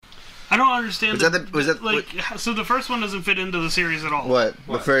I don't understand. So the first one doesn't fit into the series at all. What?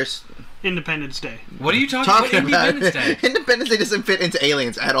 The first Independence Day. What are you talking about? Independence Day. Independence Day doesn't fit into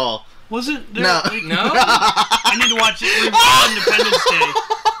Aliens at all. Was it? No. No. I need to watch Independence Day.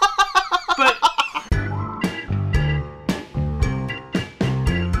 But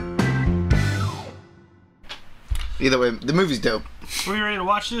either way, the movie's dope. Are we ready to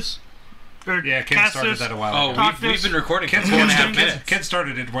watch this? Yeah, Ken started that a while ago. We've been recording for 4.5 minutes. Ken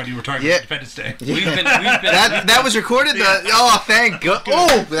started it when you were talking about Independence Day. Yeah. That was recorded? Oh, thank God.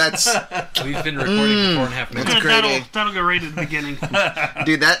 Oh, that's... We've been recording for 4.5 minutes. That'll go right at the beginning.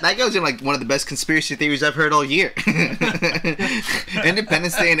 Dude, that goes in like one of the best conspiracy theories I've heard all year.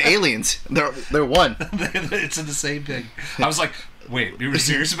 Independence Day and aliens. They're one. It's in the same thing. I was like, wait, you were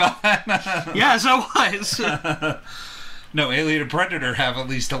serious about that? Yes, I was. No, Alien and Predator have at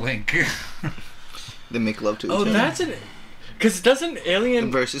least a link. They make love to each other. Oh, that's it. Because doesn't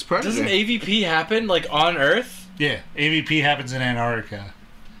Alien versus Predator. Doesn't AVP happen like on Earth? Yeah, AVP happens in Antarctica.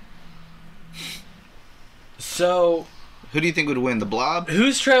 So, who do you think would win, the Blob?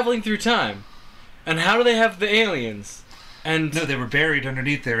 Who's traveling through time, and how do they have the aliens? And no, they were buried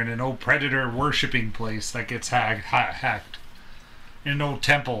underneath there in an old Predator worshipping place that gets hacked. In an old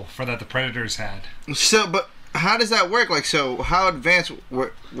temple that the Predators had. So, but how does that work? Like, so how advanced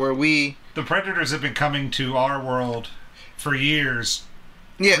were we? The Predators have been coming to our world for years,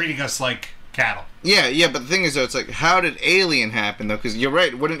 treating us like cattle. Yeah, but the thing is, though, it's like, how did Alien happen, though? Because you're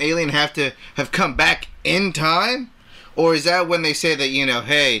right, wouldn't Alien have to have come back in time? Or is that when they say that,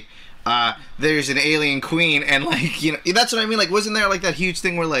 hey, there's an alien queen, and, like, that's what I mean? Like, wasn't there, like, that huge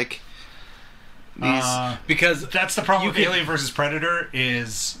thing where, like, these... because that's the problem with Alien versus Predator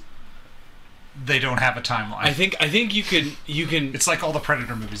is... they don't have a timeline. I think you can. It's like all the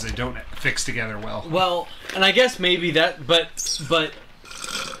Predator movies; they don't fix together well. Well, and I guess maybe that, but the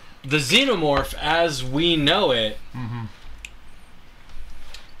xenomorph as we know it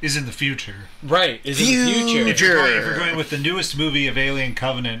is in the future. Right, in the future. If you're going with the newest movie of Alien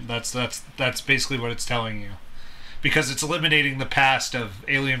Covenant, that's basically what it's telling you, because it's eliminating the past of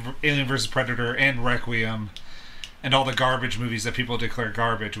Alien versus Predator and Requiem. And all the garbage movies that people declare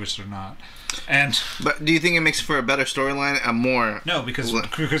garbage, which they're not. But do you think it makes for a better storyline? No,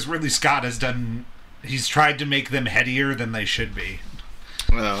 because Ridley Scott he's tried to make them headier than they should be.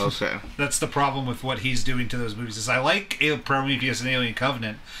 Oh, okay. That's the problem with what he's doing to those movies. Is I like Prometheus and Alien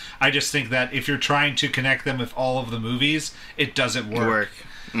Covenant. I just think that if you're trying to connect them with all of the movies, it doesn't work.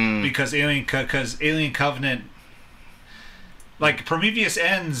 Because Alien Covenant, like Prometheus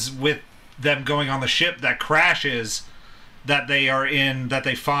ends with them going on the ship that crashes that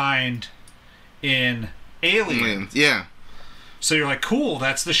they find in Alien. Yeah. So you're like, cool,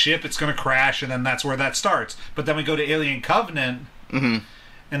 that's the ship, it's going to crash, and then that's where that starts. But then we go to Alien Covenant, and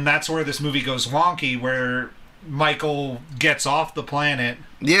that's where this movie goes wonky, where Michael gets off the planet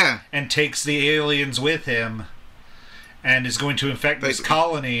and takes the aliens with him and is going to infect this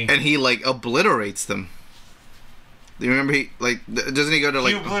colony. And he, like, obliterates them. Do you remember doesn't he go to,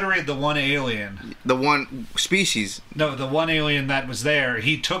 like... He obliterated the one alien. The one species. No, the one alien that was there,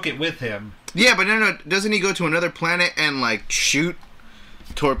 he took it with him. Yeah, but no, doesn't he go to another planet and, like, shoot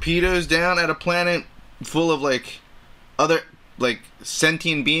torpedoes down at a planet full of, like, other, like,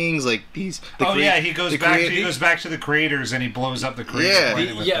 sentient beings, like these... he goes back to the creators and he blows up the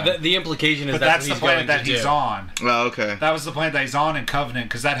creators. The implication is that's the planet that he's on. Oh, okay. That was the planet that he's on in Covenant,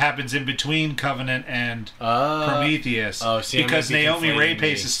 because that happens in between Covenant and Prometheus. Because Naomi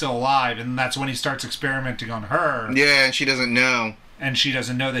Rapace is still alive, and that's when he starts experimenting on her. Yeah, and she doesn't know. And she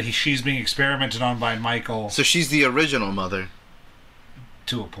doesn't know that she's being experimented on by Michael. So she's the original mother.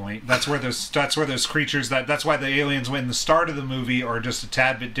 To a point. That's where those creatures that's why the aliens in the start of the movie are just a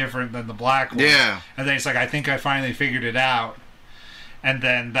tad bit different than the black ones. Yeah. And then it's like, I think I finally figured it out. And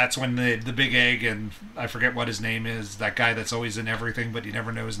then that's when the big egg, and I forget what his name is, that guy that's always in everything but you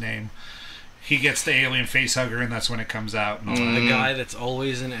never know his name. He gets the alien face hugger, and that's when it comes out. And all that. The guy that's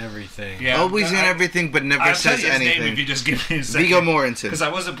always in everything. Yeah, always in everything, but never says anything. I'll tell you his name if you just give me a second. Viggo Mortensen. Because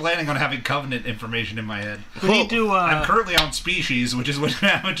I wasn't planning on having Covenant information in my head. I'm currently on Species, which is when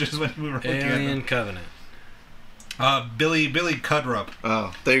we were looking at Alien Covenant. Billy Cudrup.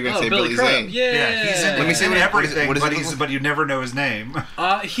 Oh, there you're gonna say Billy Zane. Yeah, he's in, Let me see everything, but you never know his name.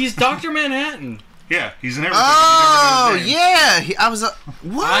 He's Dr. Manhattan. Yeah, he's in everything. Oh, yeah. I was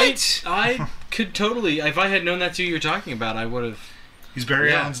what? I could totally. If I had known that's who you were talking about, I would have. He's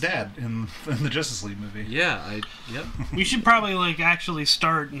Barry Allen's dad in the Justice League movie. Yeah, yep. We should probably actually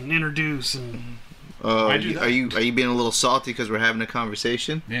start and introduce and. Are you being a little salty because we're having a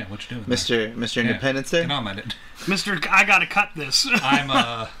conversation? Yeah, what you doing, Mr. Independence Day? Get on my it. Mr. I gotta cut this.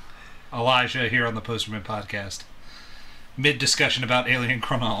 Elijah here on the Posterman Podcast. Mid-discussion about alien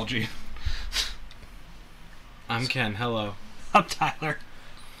chronology. I'm Ken. Hello. I'm Tyler.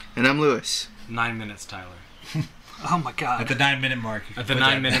 And I'm Lewis. 9 minutes, Tyler. Oh my god. At the 9-minute mark. At the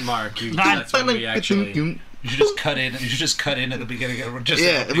 9-minute mark, that's when we actually. You should just cut in. You should just cut in at the beginning.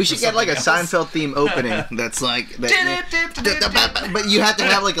 We should get like a Seinfeld theme opening. That's like that. But you have to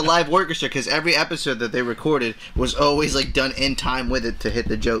have like a live orchestra because every episode that they recorded was always like done in time with it to hit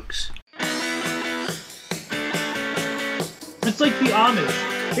the jokes. It's like the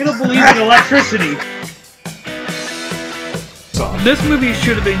Amish. They don't believe in electricity. This movie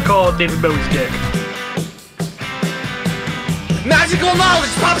should have been called David Bowie's Dick. Magical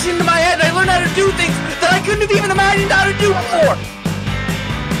knowledge pops into my head and I learned how to do things that I couldn't have even imagined how to do before.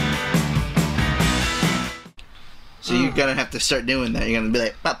 So you're gonna have to start doing that. You're gonna be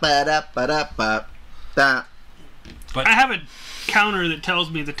like ba ba da ba da ba da. But I have a counter that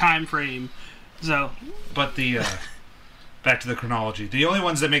tells me the time frame. So, but the back to the chronology. The only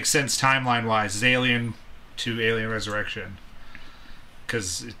ones that make sense timeline-wise is Alien to Alien Resurrection,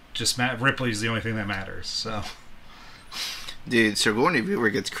 because it just Ripley's the only thing that matters. So. Dude, Sigourney Weaver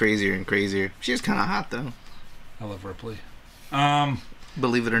gets crazier and crazier. She's kind of hot, though. I love Ripley.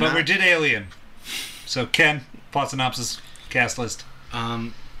 Believe it or not. But we did Alien. So, Ken, plot synopsis, cast list.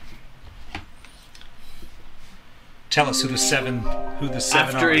 Tell us who the seven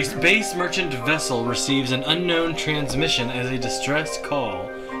After are. a space merchant vessel receives an unknown transmission as a distress call,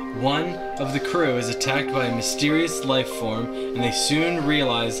 one of the crew is attacked by a mysterious life form, and they soon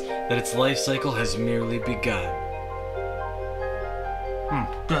realize that its life cycle has merely begun.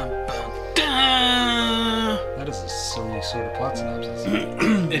 That is a silly sort of plot synopsis.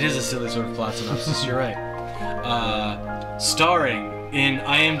 It is a silly sort of plot synopsis, you're right. Starring, in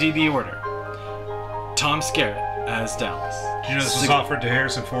IMDb order, Tom Skerritt as Dallas. Did you know this was offered to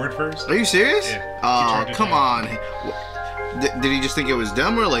Harrison Ford first? Are you serious? Yeah. Oh, come on. Did he just think it was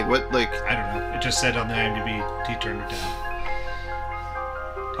dumb or like what? Like I don't know. It just said on the IMDb he turned it down.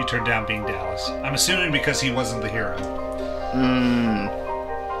 He turned down being Dallas. I'm assuming because he wasn't the hero.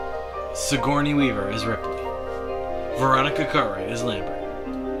 Sigourney Weaver as Ripley. Veronica Cartwright as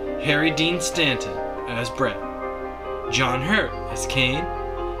Lambert. Harry Dean Stanton as Brett. John Hurt as Kane.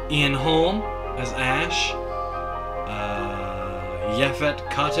 Ian Holm as Ash. Yaphet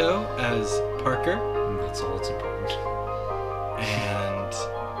Kotto as Parker. That's all that's important. And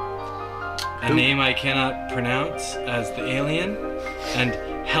a name I cannot pronounce as the alien. And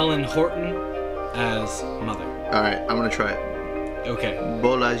Helen Horton as Mother. Alright, I'm gonna try it. Okay.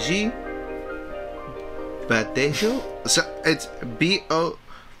 Bolaji Badejo. So it's BOLAJI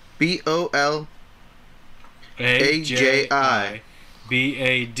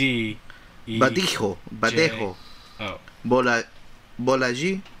BADE. Badejo. Oh.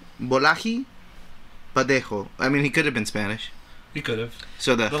 Bolaji Badejo. I mean, he could have been Spanish. He could have.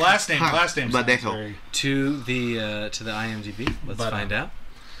 So the last name. Badejo. Very... To the IMDb. Let's find out.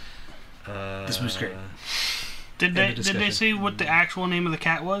 This movie's great. Did they say what the actual name of the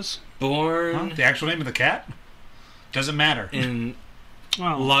cat was? Born. Huh? The actual name of the cat? Doesn't matter. In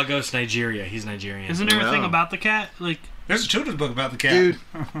Lagos, Nigeria. He's Nigerian. Isn't there a thing about the cat? Like, there's a children's book about the cat. Dude.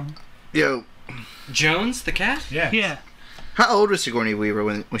 Yo. Jones, the cat? Yeah. Yeah. How old was Sigourney Weaver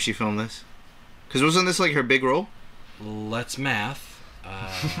when she filmed this? Because wasn't this like her big role? Let's math.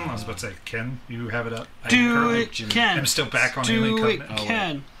 I was about to say, Ken, you have it up. Do it, Ken. I'm still back on Alien Covenant. Do it,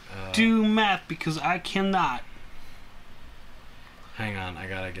 Ken. Do math because I cannot. Hang on, I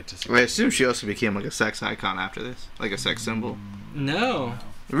gotta get to. I assume she also became like a sex icon after this, like a sex symbol. No.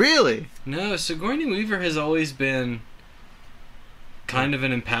 Really? No, Sigourney Weaver has always been kind of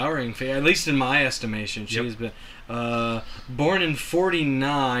an empowering figure, at least in my estimation. She has been born in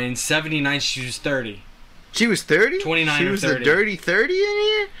 49, 79, she was 30. She was 30? 29 she or was 30. the dirty 30 in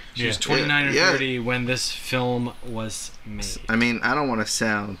here? She was 29 or 30 when this film was made. I mean, I don't want to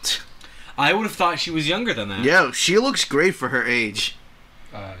sound... I would have thought she was younger than that. Yo, she looks great for her age.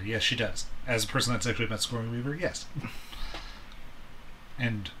 Yes, she does. As a person that's actually met Sigourney Weaver, yes.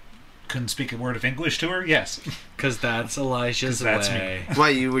 And couldn't speak a word of English to her, yes. Because that's Elijah's that's way. Why,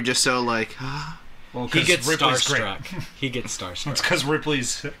 you were just so like... Well, he gets Ripley's starstruck. He gets starstruck. It's because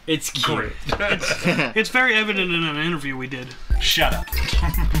Ripley's it's great. It's very evident in an interview we did. Shut up.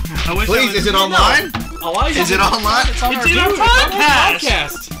 Please, is it online? Elijah, is it online? It's on our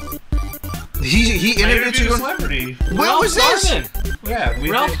podcast. He interviewed a celebrity. What was this? Yeah,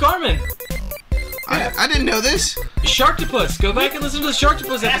 Ralph Garman. I didn't know this. Sharktopus. Go back and listen to the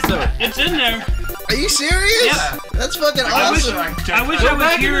Sharktopus episode. It's in there. Are you serious? Yeah. That's fucking awesome. I wish I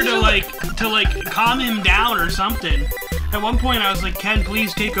was here to calm him down or something. At one point, I was like, Ken,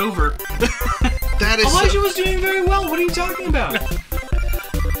 please take over. That is. Elijah was doing very well. What are you talking about?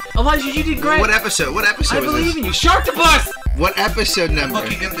 Elijah, you did great. What episode? What episode? I was believe this? in you. Sharktopus! What episode number?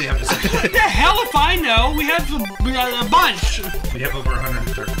 Looking at the episode. What the hell if I know? We have a bunch. We have over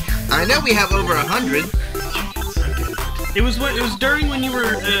 130. I know we have over 100. It was during when you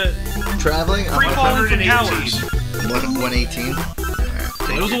were Traveling. free falling from 118. towers. 118.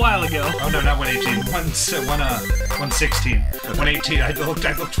 It was a while ago. Oh no, not 118. 116. 118. I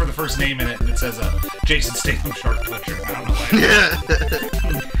looked for the first name in it, and it says Jason Statham Shark Butcher. I don't know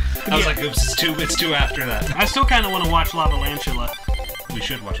why. I was like, oops, it's two after that. I still kind of want to watch Lavalantula. We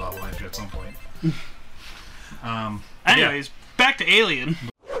should watch Lava Land at some point. Anyways, back to Alien.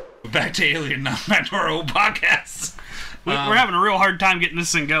 Back to Alien, not back to our old podcasts. We're having a real hard time getting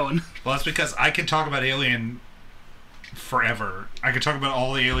this thing going. Well, that's because I can talk about Alien forever. I could talk about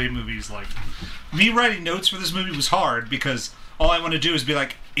all the Alien movies. Like, me writing notes for this movie was hard because all I want to do is be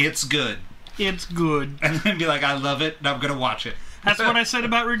like, it's good. It's good. And then be like, I love it, and I'm going to watch it. That's what I said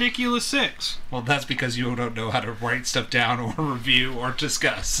about Ridiculous 6. Well, that's because you don't know how to write stuff down or review or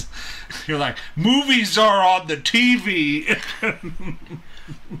discuss. You're like, movies are on the TV.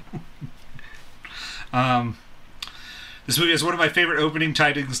 This movie has one of my favorite opening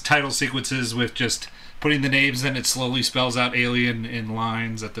title sequences with just putting the names, then it slowly spells out Alien in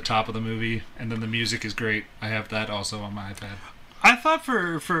lines at the top of the movie, and then the music is great. I have that also on my iPad. I thought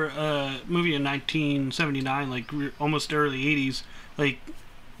for a movie in 1979, like almost early 80s, like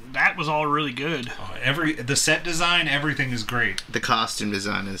that was all really good. Oh, the set design, everything is great. The costume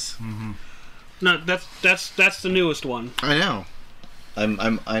design is. Mm-hmm. No, that's the newest one. I know.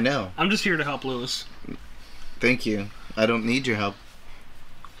 I know. I'm just here to help Lewis. Thank you. I don't need your help.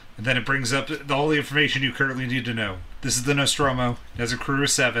 And then it brings up all the information you currently need to know. This is the Nostromo. It has a crew of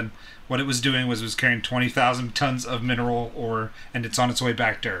 7. What it was doing was carrying 20,000 tons of mineral ore, and it's on its way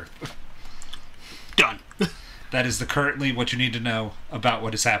back to Earth. Done. That is currently what you need to know about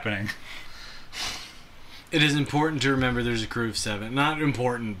what is happening. It is important to remember there's a crew of 7. Not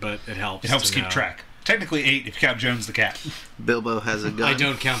important, but it helps. It helps to keep know. track. Technically 8 if you count Jones the cat. Bilbo has a gun. I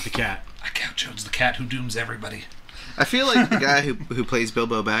don't count the cat. I count Jones the cat who dooms everybody. I feel like the guy who plays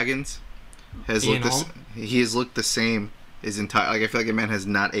Bilbo Baggins has Ian looked Holm? he has looked the same his entire. Like I feel like a man has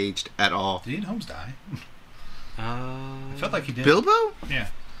not aged at all. Did Ian Holmes die? I felt like he did. Bilbo? Yeah.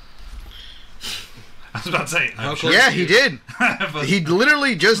 I was about to say. I'm close Yeah, to he you? did. but- He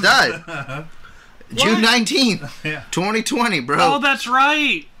literally just died. June 19th, Yeah. 2020, bro. Oh, that's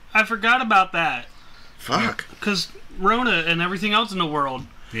right. I forgot about that. Fuck. Because Rona and everything else in the world.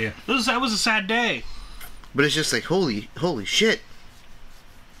 Yeah. That was a sad day. But it's just like holy shit.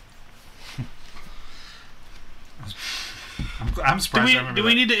 I'm surprised I remember Do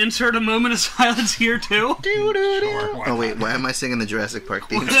we need to insert a moment of silence here too? Sure, why Oh wait, not? why am I singing the Jurassic Park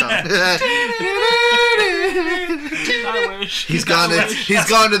theme song? I wish. He's gone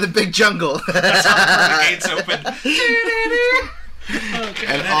to the big jungle. That's how the gates open. Okay.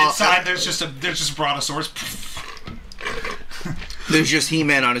 And then inside there's just a brontosaurus. There's just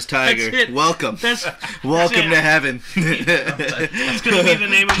He-Man on his tiger. That's it. Welcome. it. Welcome to heaven. That's gonna be the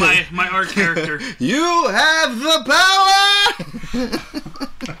name of my art character. You have the power!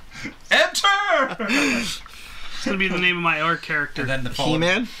 Enter! It's gonna be the name of my art character. And then the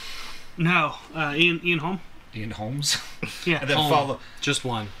He-Man? No, Ian Holm. Ian Holmes. Yeah. And then Home. Just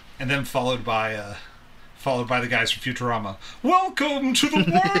one. followed by the guys from Futurama. Welcome to the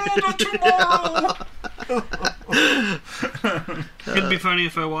world of tomorrow. It'd be funny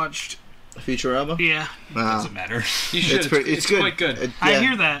if I watched. Futurama? Yeah, Doesn't matter. You should. It's good. quite good. I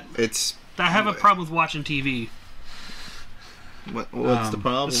hear that. It's I have a problem with watching TV. what's the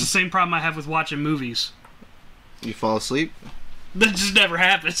problem? It's the same problem I have with watching movies. You fall asleep? That just never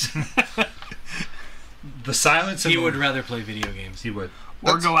happens. The silence. He would rather play video games. He would.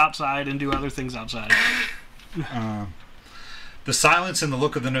 Or go outside and do other things outside. The silence and the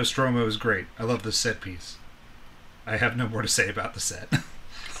look of the Nostromo is great. I love this set piece. I have no more to say about the set.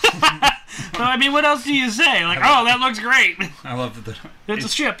 So, I mean, what else do you say? Like, oh, that looks great. I love the. It's a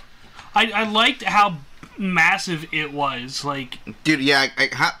ship. I liked how massive it was. Like, Dude, yeah, I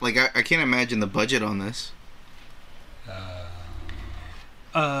can't imagine the budget on this.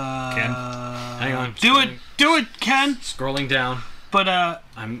 Ken? Hang on. Do it, Ken. Scrolling down. But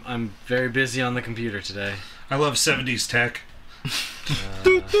I'm very busy on the computer today. I love 70s tech.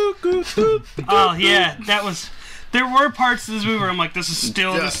 oh yeah, that was. There were parts of this movie where I'm like, this is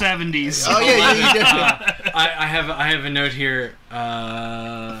still the 70s. Oh yeah, you did. I have a note here.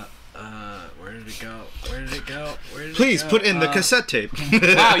 Where did it go? Please put in the cassette tape.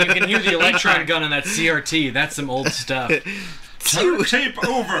 Wow, you can hear the electron gun on that CRT. That's some old stuff. Turn tape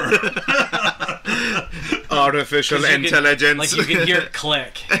over. Artificial intelligence. Like you can hear it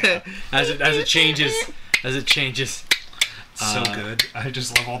click as it changes. As it changes. So good. I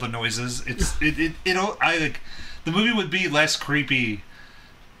just love all the noises. I like the movie would be less creepy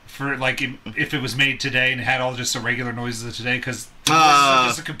for like if it was made today and it had all just the regular noises of today, because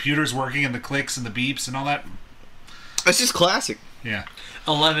just the computers working and the clicks and the beeps and all that. It's just classic. Yeah.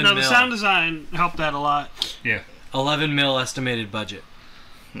 11 No, mil. the sound design helped that a lot. Yeah. 11 mil estimated budget.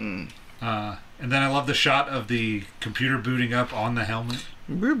 And then I love the shot of the computer booting up on the helmet.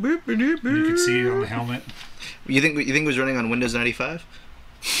 You can see it on the helmet. You think it was running on Windows 95?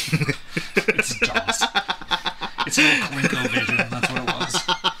 It's DOS. It's an old ColecoVision. That's what it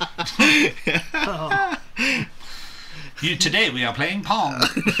was. Today we are playing Pong.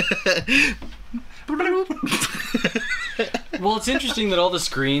 Well, it's interesting that all the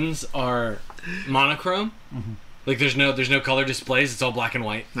screens are monochrome. Mm-hmm. Like there's no color displays. It's all black and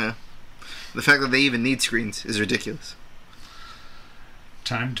white. Yeah. The fact that they even need screens is ridiculous.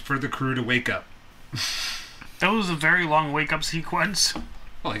 Time for the crew to wake up. That was a very long wake-up sequence.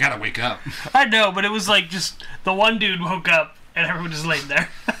 Well, they gotta wake up. I know, but it was like just the one dude woke up and everyone just laid there.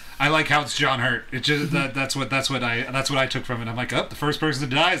 I like how it's John Hurt. It just that's what I took from it. I'm like, the first person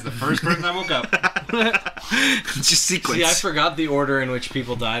to die is the first person that woke up. Just sequence. See, I forgot the order in which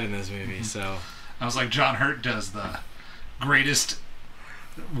people died in this movie. So I was like, John Hurt does the greatest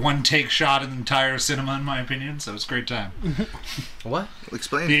one take shot in the entire cinema, in my opinion. So it's a great time. what?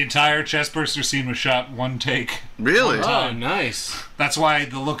 Explain. The entire chestburster scene was shot one take. Really? Oh, nice. That's why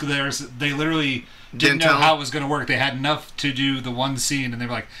the look there is. They literally didn't know how it was going to work. They had enough to do the one scene, and they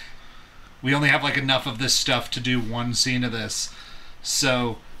were like, "We only have like enough of this stuff to do one scene of this."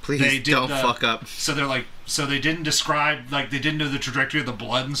 So please don't fuck up. So they're like, so they didn't describe, like, they didn't know the trajectory of the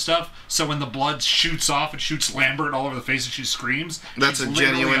blood and stuff. So when the blood shoots off, it shoots Lambert all over the face, and she screams. That's she's a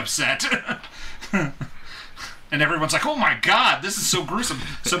genuine upset. And everyone's like, "Oh my god, this is so gruesome."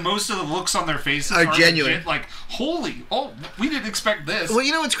 So most of the looks on their faces are genuine. Legit, like, we didn't expect this. Well,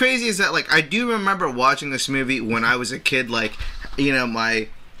 you know what's crazy is that, like, I do remember watching this movie when I was a kid. Like, you know, I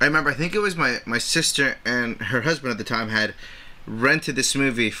think it was my sister and her husband at the time had rented this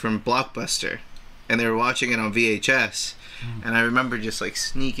movie from Blockbuster, and they were watching it on VHS. And I remember just like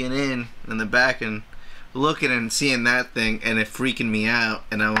sneaking in the back and looking and seeing that thing, and it freaking me out.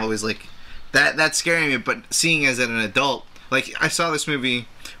 And I'm always like, that's scaring me. But seeing as an adult, like, I saw this movie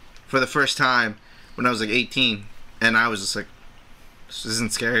for the first time when I was like 18, and I was just like, this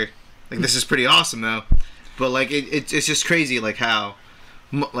isn't scary. Like, this is pretty awesome though. But like, it's just crazy, like how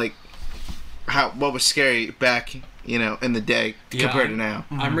what was scary back, you know, in the day compared to now.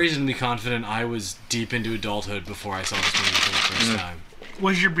 I'm reasonably confident I was deep into adulthood before I saw this movie for the first time.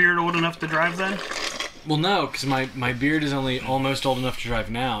 Was your beard old enough to drive then? Well, no, because my beard is only almost old enough to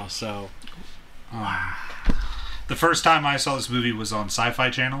drive now, so... The first time I saw this movie was on Sci-Fi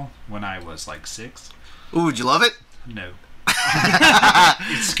Channel when I was like 6. Ooh, did you love it? No.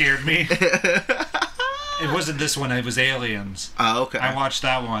 It scared me. It wasn't this one, it was Aliens. Oh, okay. I watched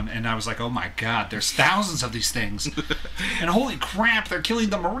that one, and I was like, oh my god, there's thousands of these things. And holy crap, they're killing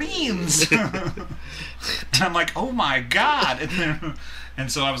the Marines. And I'm like, oh my god.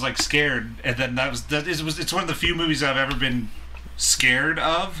 And so I was like scared. And then it's one of the few movies I've ever been scared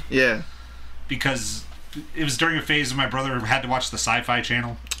of. Yeah. Because it was during a phase when my brother had to watch the Sci-Fi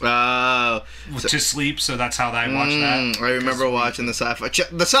Channel to sleep, so that's how I watched that. I remember watching the Sci-Fi.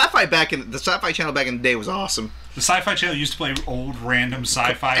 The Sci-Fi Channel back in the day was awesome. The Sci-Fi Channel used to play old random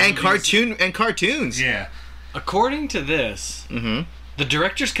sci-fi and movies. cartoons. Yeah. According to this, the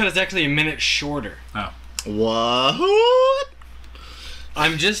director's cut is actually a minute shorter. Oh. What?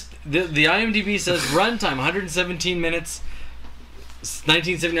 I'm just the IMDb says runtime 117 minutes,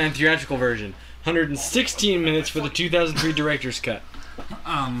 1979 theatrical version. 116 minutes for the 2003 director's cut.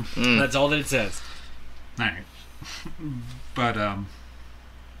 That's all that it says. Alright. But,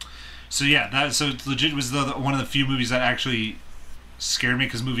 so yeah, so it legit was one of the few movies that actually scared me,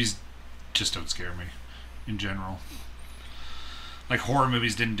 because movies just don't scare me in general. Like, horror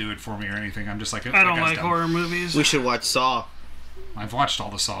movies didn't do it for me or anything. I'm just like, I don't like horror movies. We should watch Saw. I've watched all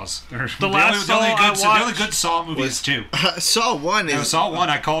the Saws. They're the only good Saw movies too. Saw 1 is... No, Saw 1,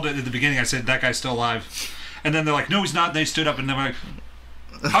 I called it at the beginning. I said, that guy's still alive. And then they're like, no, he's not. And they stood up and they're like,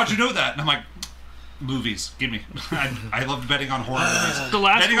 how'd you know that? And I'm like, movies. Give me. I love betting on horror movies.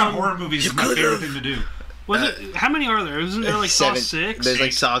 Betting on horror movies is my favorite thing to do. Was it? How many are there? Isn't there like Saw 6? There's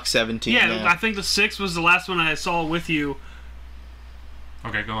like Saw 17. Yeah, I think the 6 was the last one I saw with you.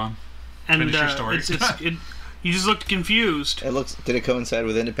 Okay, go on. And finish your story. You just looked confused. Did it coincide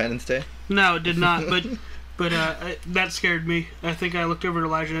with Independence Day? No, it did not. But that scared me. I think I looked over at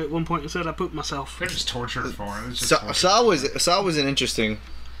Elijah at one point and said I pooped myself. They're just tortured for him. Saw was an interesting.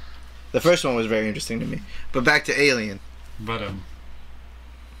 The first one was very interesting to me. But back to Alien. But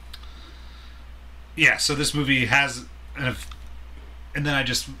yeah. So this movie has, and then it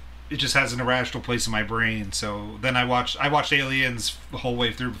just has an irrational place in my brain. So then I watched Aliens the whole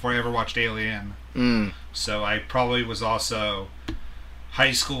way through before I ever watched Alien. So I probably was also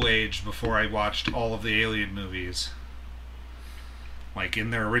high school age before I watched all of the Alien movies, like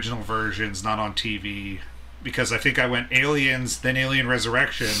in their original versions, not on TV, because I think I went Aliens, then Alien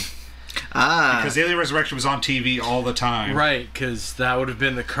Resurrection. Because Alien Resurrection was on TV all the time. Right, because that would have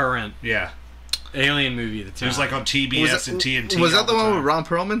been the current Alien movie at the time. It was like on TBS and TNT. Was that the one with Ron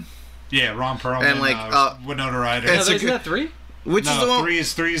Perlman? Yeah, Ron Perlman and like Winona Ryder. Isn't that 3? Which is the one?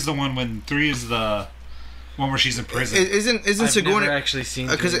 Three is the one when 3 is the one where she's in prison. Isn't I've Sigourney never actually seen?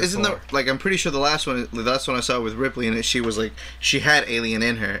 Because isn't I'm pretty sure the last one I saw with Ripley in it. She was like she had Alien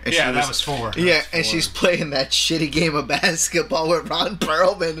in her. And that was 4. Yeah, and she's playing that shitty game of basketball with Ron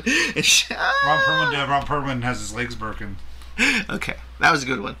Perlman. And Ron Perlman has his legs broken. Okay, that was a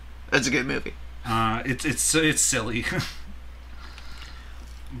good one. That's a good movie. It's silly.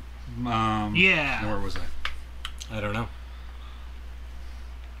 Yeah. Where was I? I don't know.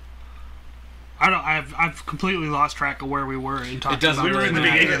 I've completely lost track of where we were in talking. It doesn't. We were in the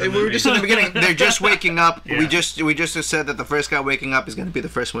beginning. We were just in the beginning. They're just waking up. Yeah. We just said that the first guy waking up is going to be the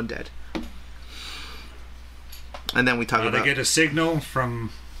first one dead. And then we talk about they get a signal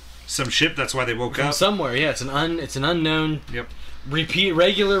from some ship. That's why they woke up somewhere. Yeah, it's an unknown. Yep.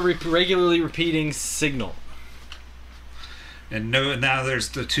 Regularly repeating signal. And now there's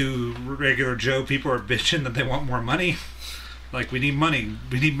the 2 regular Joe people are bitching that they want more money. Like, we need money.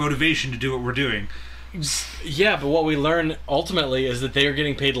 We need motivation to do what we're doing. Yeah, but what we learn ultimately is that they are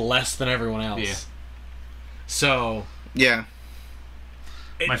getting paid less than everyone else. Yeah. So. Yeah.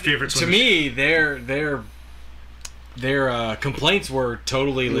 My favorites. To me, their complaints were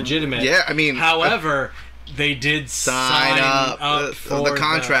totally legitimate. Yeah, I mean. However, they did sign up for the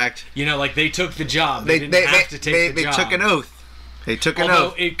contract. Like they took the job. They didn't have to take the job. They took an oath. They took an Although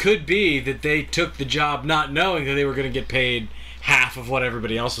oath. it could be that they took the job not knowing that they were going to get paid half of what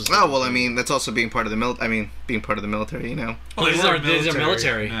everybody else was. Oh well, I mean that's also being part of the being part of the military, you know. Well, these are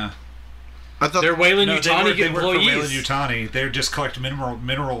military. Yeah. I thought they're Weyland Yutani employees. They work for Weyland Yutani. They're just collecting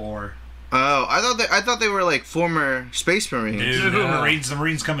mineral ore. Oh, I thought they were like former space marines. Dude, the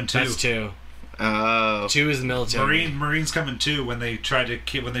Marines coming too. That's 2. Oh. 2 is the military. Marines coming too when they try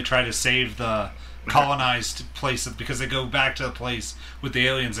to save the colonized place because they go back to the place with the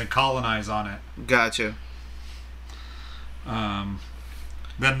aliens and colonize on it. Gotcha.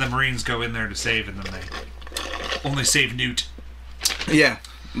 Then the Marines go in there to save, and then they only save Newt. Yeah,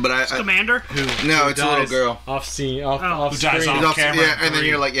 but Commander? No, it's a little girl. Off screen. Who dies off camera. Yeah, and then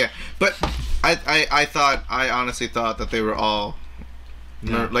you're like, yeah. But I honestly thought that they were all.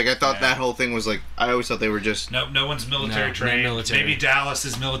 No. Like I thought that whole thing was like I always thought they were just no one's military trained. Military. Maybe Dallas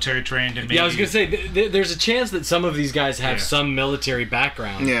is military trained, and maybe I was gonna say there's a chance that some of these guys have some military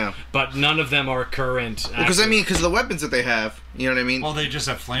background. Yeah, but none of them are current. Because because of the weapons that they have, you know what I mean. Well, they just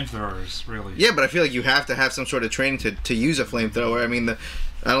have flamethrowers, really. Yeah, but I feel like you have to have some sort of training to use a flamethrower. I mean,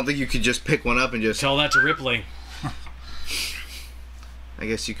 I don't think you could just pick one up and just tell that to Ripley. I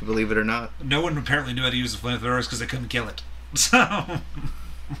guess you could believe it or not. No one apparently knew how to use the flamethrowers because they couldn't kill it. So.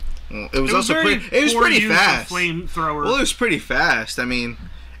 It was also pretty. It was pretty fast. Flamethrower. Well, it was pretty fast. I mean,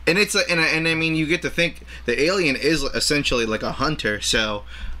 and it's and I mean, you get to think the alien is essentially like a hunter, so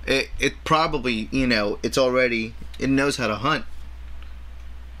it probably it knows how to hunt.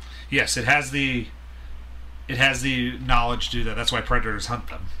 Yes, it has the knowledge to do that. That's why predators hunt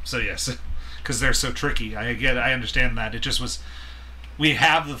them. So yes, because they're so tricky. I understand that. It just was. We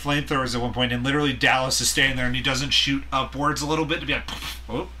have the flamethrowers at one point, and literally Dallas is standing there, and he doesn't shoot upwards a little bit to be like,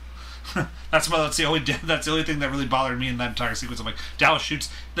 oh. That's the only thing that really bothered me in that entire sequence. I'm like, Dallas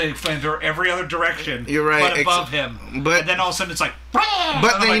shoots the flamethrower every other direction. You're right, but above him. But and then all of a sudden it's like.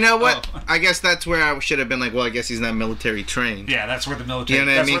 But then you know what? Oh. I guess that's where I should have been like, well, I guess he's not military trained. Yeah, that's where the military. You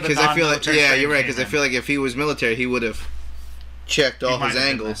know what I mean? Because I feel like, yeah, you're right. Because I feel like if he was military, he would have checked all his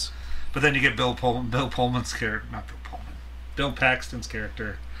angles. But then you get Bill Pullman's character, not Bill Pullman, Bill Paxton's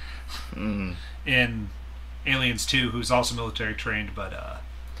character in Aliens 2, who's also military trained, but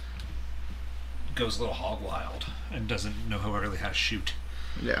goes a little hog wild and doesn't know really how to shoot.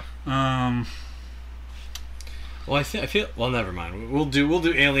 Yeah. Well, I feel. Well, never mind. We'll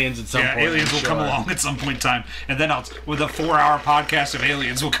do Aliens at some point. Yeah, Aliens will come along at some point in time, and then with a 4-hour podcast of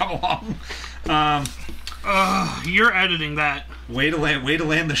Aliens will come along. You're editing that. Way to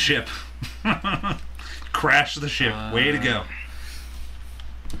land the ship. Crash the ship. Way to go.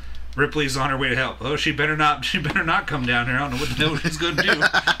 Ripley's on her way to help. Oh, she better not come down here. I don't know what the hell she's gonna do.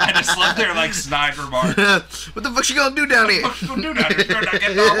 And it's left there like sniper mark. What the fuck she gonna do down here? What she gonna do down here? She better not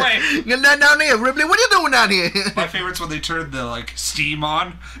get in our way. Get down here, Ripley. What are you doing down here? My favorite's when they turn the like steam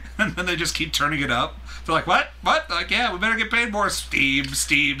on, and then they just keep turning it up. They're like, what? What? They're like, yeah, we better get paid more. Steam,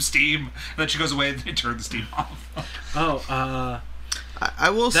 steam, steam. And then she goes away and they turn the steam off. I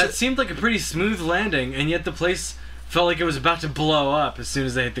will say that seemed like a pretty smooth landing, and yet the place felt like it was about to blow up as soon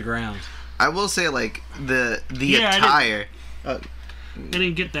as they hit the ground. I will say, like, the Yeah, attire. I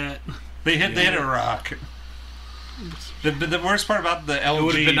didn't get that. They hit a rock. The worst part about the LG... It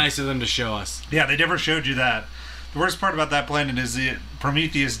would have been nice of them to show us. Yeah, they never showed you that. The worst part about that planet is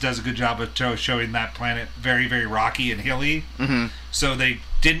Prometheus does a good job of showing that planet very, very rocky and hilly. Mm-hmm. So they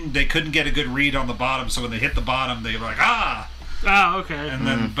couldn't get a good read on the bottom. So when they hit the bottom, they were like, ah! Oh, okay. And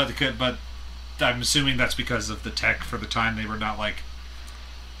then, but I'm assuming that's because of the tech for the time. They were not like,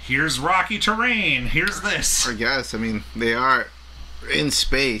 here's rocky terrain, here's this. I guess. I mean, they are in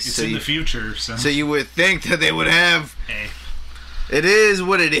space. It's in the future. So you would think that they would have... Hey. It is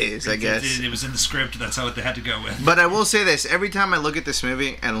what it is, I guess. It was in the script. That's how they had to go with. But I will say this. Every time I look at this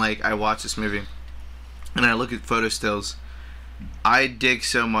movie, and, like, I watch this movie, and I look at photo stills, I dig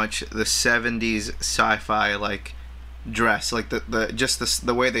so much the 70s sci-fi, like, dress. Like,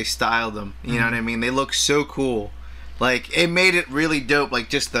 the way they styled them. You know what I mean? They look so cool. Like, it made it really dope. Like,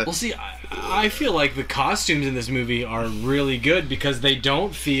 just the... Well, see, I feel like the costumes in this movie are really good because they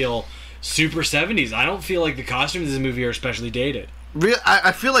don't feel super 70s. I don't feel like the costumes in this movie are especially dated.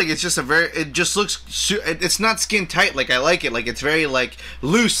 I feel like it's just it just looks, it's not skin tight. Like, I like it. Like, it's very, like,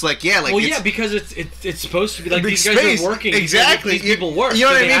 loose. Like, yeah, like, well, yeah, because it's supposed to be like these space. Guys are working. Exactly. These people work. You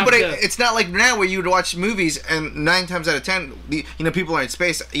know so what I mean? But to... it's not like now where you would watch movies and 9 times out of 10, people are in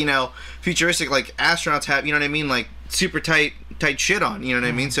space. Futuristic, like, astronauts have, you know what I mean? Like, super tight shit on. You know what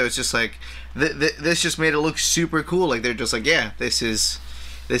I mean? So it's just like this just made it look super cool. Like, they're just like, yeah, this is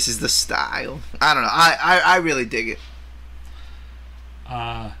the style. I don't know. I really dig it.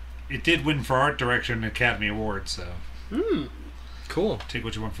 It did win for art direction an Academy Award, so cool. Take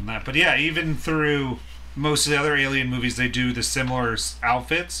what you want from that. But yeah, even through most of the other Alien movies, they do the similar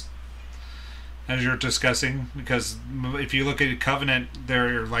outfits as you're discussing. Because if you look at Covenant,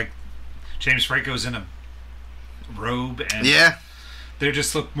 they're like James Franco's in a robe, and they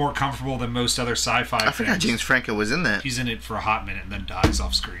just look more comfortable than most other sci-fi. I forgot James Franco was in that. He's in it for a hot minute and then dies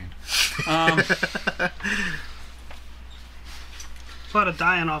off screen. A lot of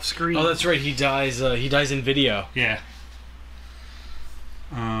dying off screen. Oh, that's right. He dies. He dies in video. Yeah.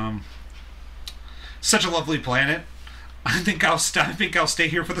 Such a lovely planet. I think I'll stay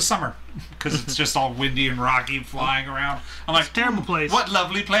here for the summer because it's just all windy and rocky, flying around. I'm like, it's a terrible place. What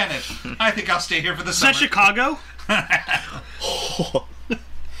lovely planet! I think I'll stay here for the summer. Is that Chicago?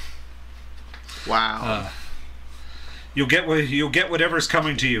 Wow. You'll get whatever's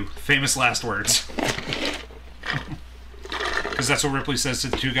coming to you. Famous last words. Because that's what Ripley says to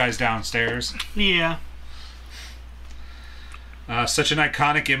the two guys downstairs. Yeah. Such an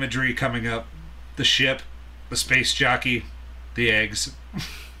iconic imagery coming up. The ship, the space jockey, the eggs.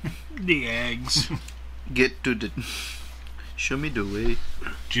 The eggs. Get to the... Show me the way.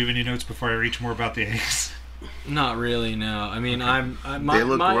 Do you have any notes before I reach more about the eggs? Not really, no. I mean, they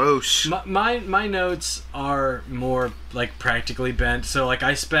look gross. My notes are more like practically bent. So like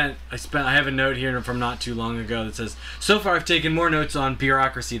I have a note here from not too long ago that says, so far I've taken more notes on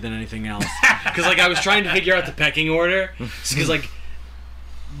bureaucracy than anything else. Because like I was trying to figure out the pecking order. Because like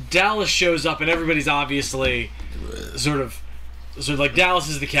Dallas shows up and everybody's obviously sort of like Dallas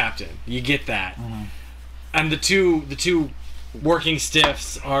is the captain. You get that. Mm-hmm. And the two working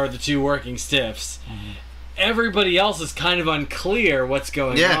stiffs are the two working stiffs. Mm-hmm. Everybody else is kind of unclear what's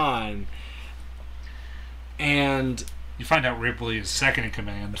going on. And you find out Ripley is second in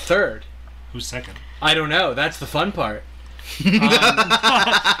command. Third. Who's second? I don't know. That's the fun part. Yeah,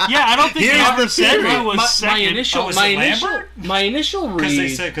 I don't think they ever said who was second. My initial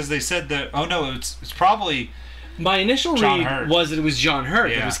read... Because they said that... Oh, no, it's probably... My initial read was that it was John Hurt.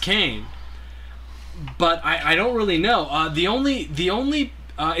 Yeah. It was Kane. But I don't really know. The only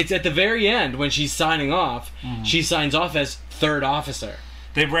it's at the very end when she's signing off. Mm-hmm. She signs off as third officer.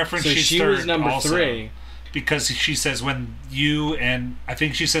 They reference she was number 3 because she says when you and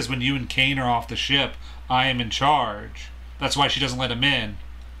Kane are off the ship, I am in charge. That's why she doesn't let him in.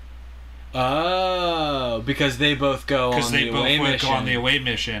 Oh, because they both go on the away mission. Go on the away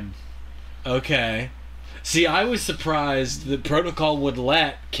mission. Okay. See, I was surprised the protocol would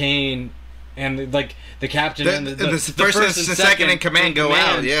let Kane and like the captain and the first and second in command go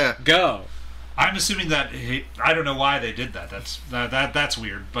out. Yeah, go. I'm assuming that I don't know why they did that. That's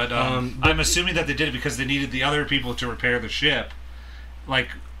weird. But I'm assuming that they did it because they needed the other people to repair the ship. Like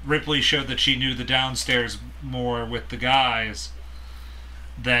Ripley showed that she knew the downstairs more with the guys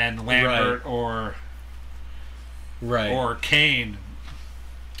than Lambert or Kane.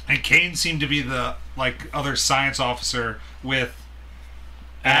 And Kane seemed to be the other science officer with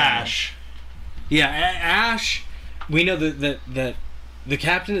Ash. Yeah, Ash. We know that the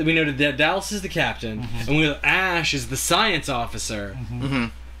captain. We know that Dallas is the captain, and we know Ash is the science officer.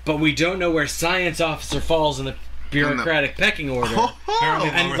 But we don't know where science officer falls in the bureaucratic pecking order.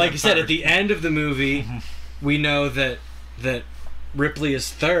 And like you said, at the end of the movie, we know that Ripley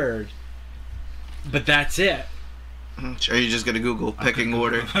is third. But that's it. Are you just gonna Google pecking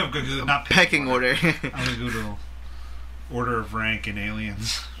order? Not pecking order. I'm gonna Google order of rank in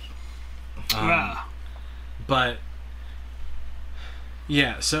Aliens. But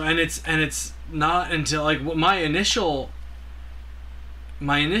yeah, so and it's not until like my initial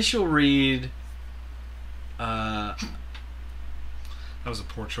read. That was a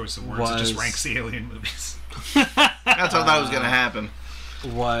poor choice of words. It just ranks the Alien movies. That's what I thought was gonna happen.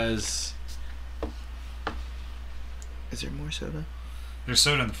 Is there more soda? There's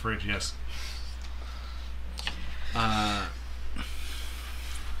soda in the fridge. Yes.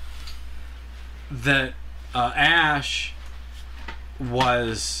 That Ash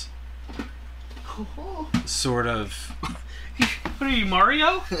was sort of. What are you,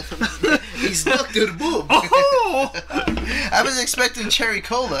 Mario? He's Dr. Boob. I was expecting cherry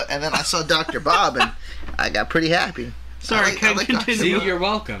cola, and then I saw Dr. Bob, and I got pretty happy. Sorry, can I continue? See, you're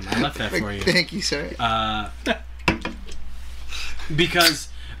welcome. I left that for you. Thank you, sir. Because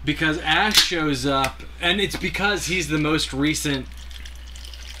Ash shows up, and it's because he's the most recent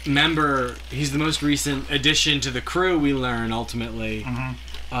member. He's the most recent addition to the crew. We learn ultimately,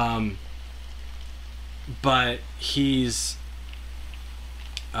 but he's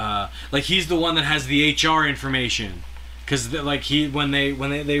he's the one that has the HR information. Because when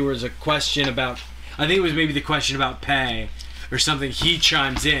there was a question about, I think it was maybe the question about pay or something. He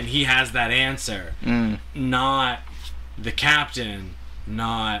chimes in. He has that answer. Not the captain,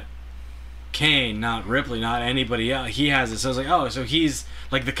 not Kane, not Ripley, not anybody else. He has it. So I was like, oh, so he's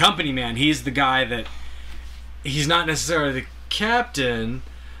like the company man. He's the guy that he's not necessarily the captain,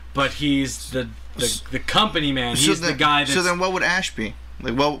 but he's the company man. He's the guy that's... So then what would Ash be?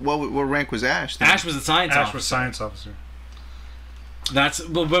 Like, what rank was Ash then? Ash was the science officer. Ash was science officer.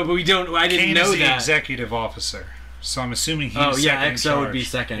 But we don't... I didn't know that. Kane is the executive officer. So I'm assuming he's second in XO charge. would be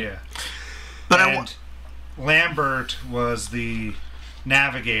second. Yeah. But Lambert was the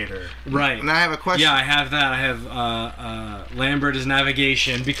navigator. Right. And I have a question. Yeah, I have that. I have Lambert is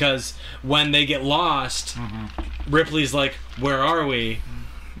navigation, because when they get lost, Ripley's like, where are we?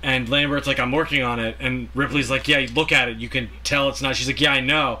 And Lambert's like, I'm working on it. And Ripley's like, yeah, look at it. You can tell it's not. She's like, yeah, I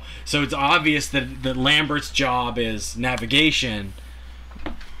know. So it's obvious that Lambert's job is navigation.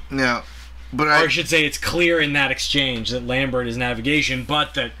 No. But or I should say it's clear in that exchange that Lambert is navigation,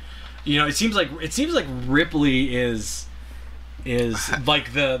 but that, it seems like Ripley is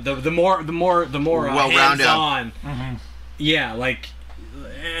like the more well-rounded. hands-on. Yeah, like,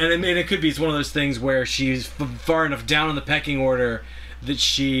 and it could be it's one of those things where she's far enough down in the pecking order that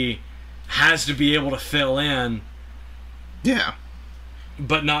she has to be able to fill in. Yeah.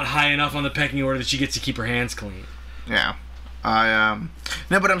 But not high enough on the pecking order that she gets to keep her hands clean. Yeah.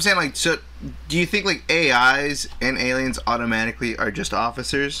 No, but I'm saying, like, so do you think like AIs and aliens automatically are just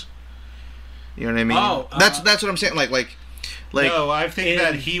officers? You know what I mean? Oh, that's what I'm saying. Like. No, I think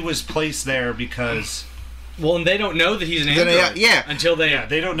that he was placed there because. Well, and they don't know that he's an android. Yeah. Until they. Yeah,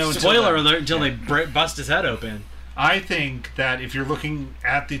 they don't know. Spoiler alert! Until they bust his head open. I think that if you're looking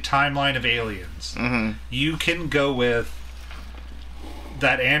at the timeline of Aliens, you can go with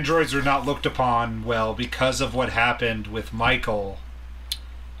that androids are not looked upon well because of what happened with Michael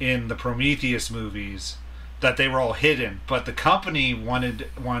in the Prometheus movies, that they were all hidden, but the company wanted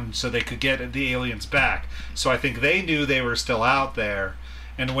one so they could get the aliens back. So I think they knew they were still out there,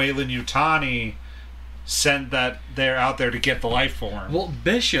 and Weyland-Yutani sent that they're out there to get the life form. Well,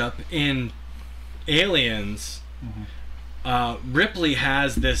 Bishop in Aliens, Ripley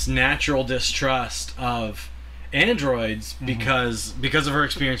has this natural distrust of androids because of her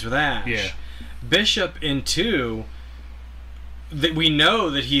experience with Ash. Yeah. Bishop in 2, that we know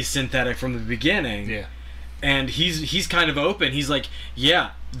that he's synthetic from the beginning. Yeah. And he's kind of open. He's like,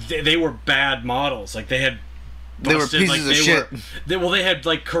 yeah, they were bad models. Like, they had busted, they were pieces of shit. They had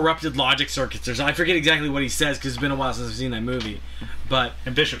like corrupted logic circuits. I forget exactly what he says because it's been a while since I've seen that movie. But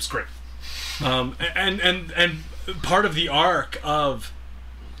and Bishop's great. And part of the arc of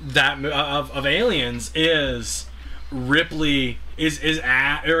that of Aliens is Ripley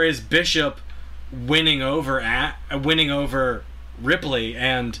is Bishop winning over Ripley,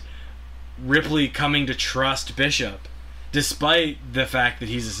 and Ripley coming to trust Bishop despite the fact that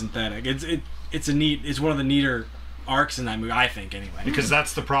he's a synthetic. It's one of the neater arcs in that movie, I think, anyway. Because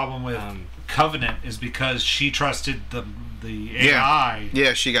that's the problem with Covenant, is because she trusted the AI.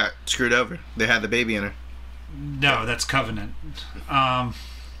 Yeah, she got screwed over. They had the baby in her. No, that's Covenant.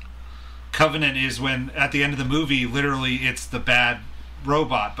 Covenant is when, at the end of the movie, literally it's the bad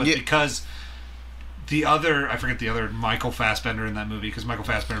robot. But because the other, I forget the other Michael Fassbender in that movie, because Michael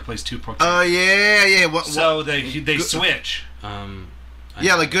Fassbender plays two parts. Oh, yeah. So they switch.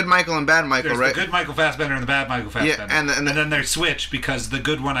 Yeah, like good Michael and bad Michael, There's right? the good Michael Fassbender and the bad Michael Fassbender. Yeah, and then they switch because the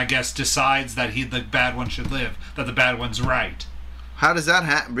good one, I guess, decides that the bad one should live, that the bad one's right. How does that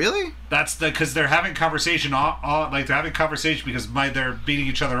happen? Really? That's because they're having conversation, like they're having conversation because they're beating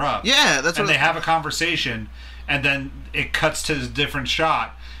each other up. Yeah, that's and what. They have a conversation, and then it cuts to a different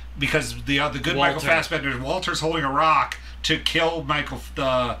shot because the good Michael Fassbender, Walter's holding a rock to kill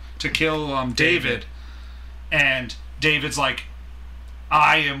David, and David's like,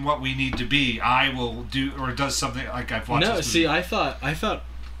 I am what we need to be. I will do, or does something like I've watched. No, this see, movie. I thought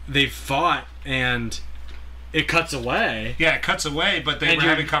they fought and it cuts away. Yeah, it cuts away, but they were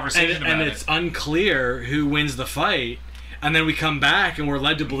having conversation about it. And it's unclear who wins the fight. And then we come back and we're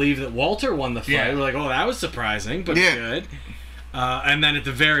led to believe that Walter won the fight. Yeah. We're like, oh, that was surprising, but good. And then at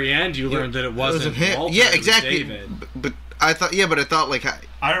the very end, you learned that it wasn't Walter. Yeah, exactly. It was David. But I thought like.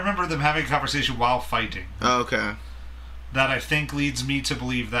 I remember them having a conversation while fighting. Oh, okay. That I think leads me to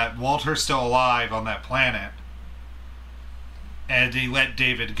believe that Walter's still alive on that planet, and he let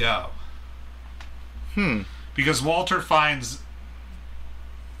David go. Because Walter finds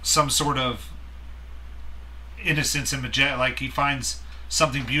some sort of innocence in like he finds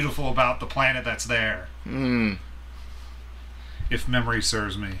something beautiful about the planet that's there. If memory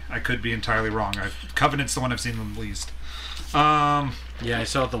serves me, I could be entirely wrong. Covenant's the one I've seen the least. Yeah, I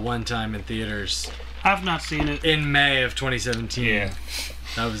saw it the one time in theaters. I've not seen it. In May of 2017. Yeah.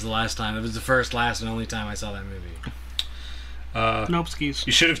 That was the last time. It was the first, last, and only time I saw that movie. Nope, skis.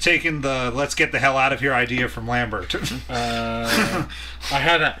 You should have taken the "let's get the hell out of here" idea from Lambert. I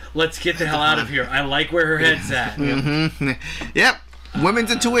had a "let's get the hell out of here." I like where her head's at. Yep.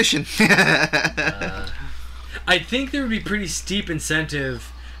 Women's intuition. I think there would be pretty steep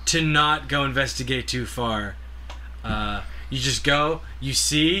incentive to not go investigate too far. You just go, you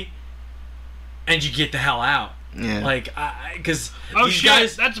see, and you get the hell out. Yeah. Like, because these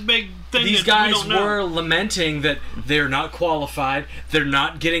guys, that's a big thing. These guys were lamenting that they're not qualified, they're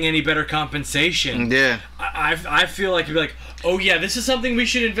not getting any better compensation. Yeah. I feel like you'd be like, oh yeah, this is something we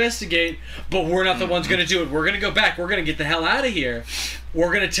should investigate, but we're not the ones going to do it. We're going to go back. We're going to get the hell out of here.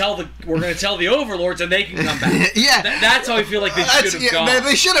 We're going to tell the overlords, and they can come back. Yeah. That's how I feel like they should have gone.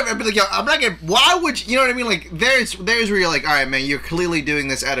 They should have. Like, yo, I'm not gonna. Why would you know what I mean? Like, there's where you're like, all right, man, you're clearly doing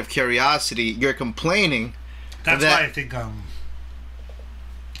this out of curiosity. You're complaining. That's why I think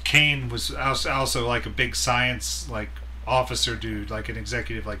Kane was also like a big science officer dude, like an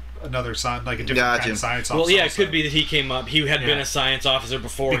executive, like another like a different kind of science officer. Well, yeah, it could be that he came up. He had been a science officer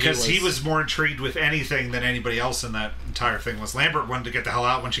before. Because he was more intrigued with anything than anybody else in that entire thing was. Lambert wanted to get the hell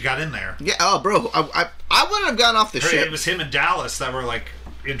out when she got in there. Yeah, oh, bro, I wouldn't have gone off the ship. It was him and Dallas that were like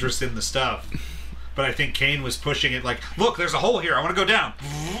interested in the stuff. But I think Kane was pushing it like, look, there's a hole here. I want to go down.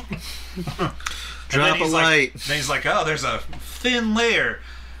 Drop a light. Then he's like, oh, there's a thin layer.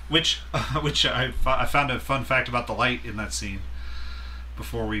 Which I found a fun fact about the light in that scene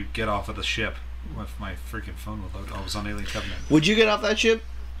before we get off of the ship. If my freaking phone would load. I was on Alien Covenant. Would you get off that ship?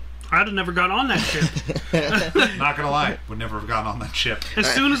 I'd have never got on that ship. Not gonna lie, would never have gotten on that ship. As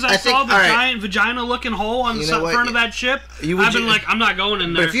soon as I saw the giant vagina-looking hole on the front of that ship, I've been like, I'm not going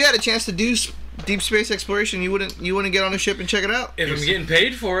in there. But if you had a chance to do deep space exploration, you wouldn't get on a ship and check it out? If I'm getting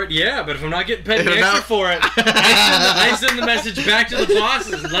paid for it, yeah. But if I'm not getting paid extra for it, I send the message back to the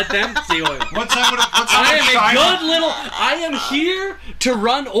bosses and let them see what. I am here to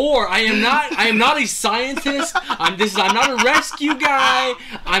run ore. I am not a scientist. I'm not a rescue guy.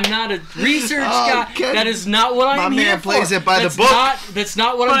 I'm not a research guy. Okay. That is not what I'm here for. My man plays it by the book. That's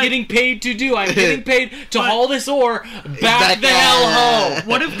not what I'm getting paid to do. I'm getting paid to haul this ore back the hell home.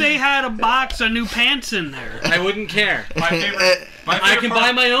 What if they had a box of new pants in there? I wouldn't care. My favorite I can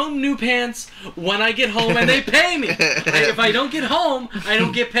buy my own new pants when I get home and they pay me. If I don't get home, I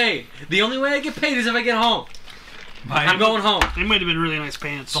don't get paid. The only way I get paid is if I get home. I'm going home. They might have been really nice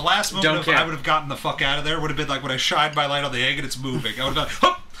pants. The last moment I would have gotten the fuck out of there would have been like when I shined my light on the egg and it's moving. I would have been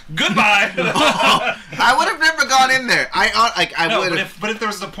like, Goodbye. I would have never gone in there. I would have. But if there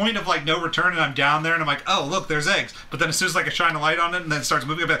was a point of like no return, and I'm down there, and I'm like, oh look, there's eggs. But then as soon as like I shine a light on it, and then it starts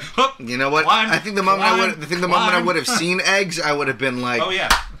moving, I'm like, oh, you know what? Climb, I think the moment I would have seen eggs, I would have been like, oh yeah,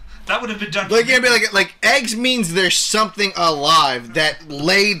 that would have been done. Like, you'd be like eggs means there's something alive that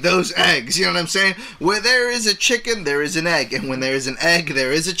laid those eggs. You know what I'm saying? Where there is a chicken, there is an egg, and when there is an egg,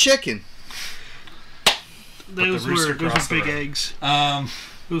 there is a chicken. Those were big eggs.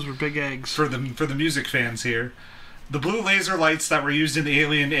 Those were big eggs. For the music fans here, the blue laser lights that were used in the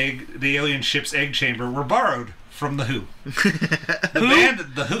alien ship's egg chamber were borrowed from the Who.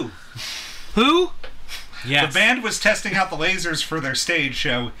 The Who. Who? Yes. The band was testing out the lasers for their stage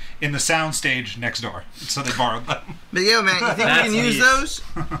show in the sound stage next door, so they borrowed them. But yo, man, you think we can use those?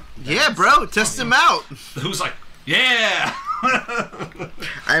 Yeah, bro, test them out. The Who's like, yeah.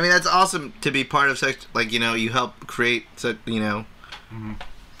 I mean, that's awesome to be part of such, like, you know, you help create such, you know.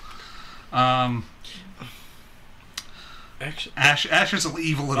 Actually, Ash is an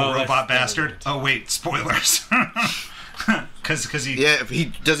evil little robot bastard. Oh wait, spoilers. Because he if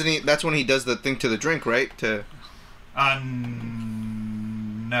he doesn't eat, that's when he does the thing to the drink, right?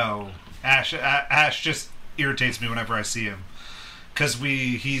 No, Ash just irritates me whenever I see him, because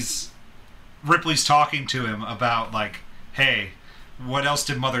Ripley's talking to him about like, hey, what else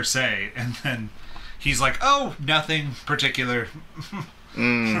did Mother say? And then he's like, oh, nothing particular.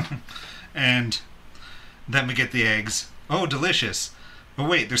 And then we get the eggs. Oh, delicious. Oh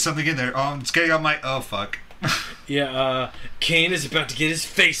wait, there's something in there. Oh, it's getting on my. Oh fuck. Yeah, Kane is about to get his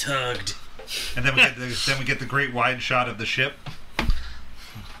face hugged. And then we get the great wide shot of the ship.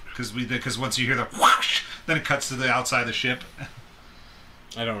 Because once you hear the whoosh, then it cuts to the outside of the ship.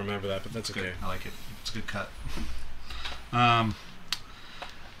 I don't remember that, but that's okay. Good. I like it. It's a good cut.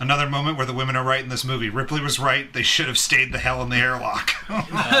 Another moment where the women are right in this movie. Ripley was right. They should have stayed the hell in the airlock.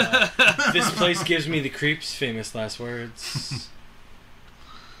 This place gives me the creeps. Famous last words.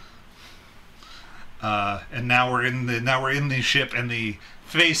 And now we're in the ship, and the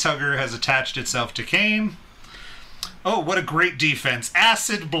facehugger has attached itself to Kane. Oh, what a great defense!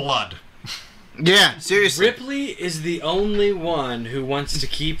 Acid blood. Yeah, seriously. Ripley is the only one who wants to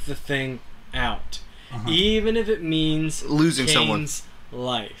keep the thing out, even if it means losing Kane's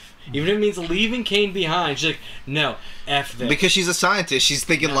life. Even if it means leaving Kane behind. She's like, no, F this. Because she's a scientist. She's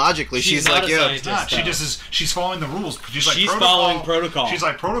thinking logically. She's not like, a yo. scientist, She's following the rules. She's like, following protocol. She's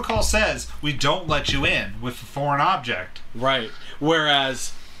like, protocol says we don't let you in with a foreign object. Right.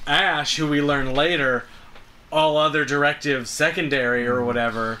 Whereas Ash, who we learn later, all other directives secondary or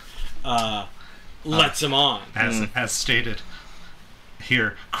whatever, lets him on. As stated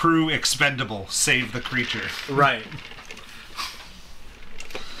here, crew expendable, save the creature. Right.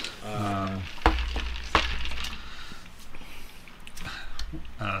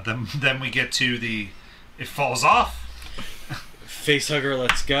 Then we get to it falls off. Facehugger,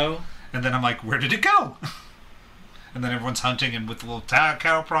 let's go. And then I'm like, where did it go? And then everyone's hunting and with the little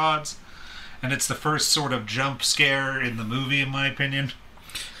cow prods. And it's the first sort of jump scare in the movie, in my opinion.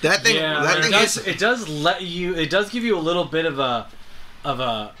 That thing, it does give you a little bit of a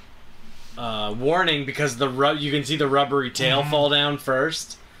warning, because you can see the rubbery tail fall down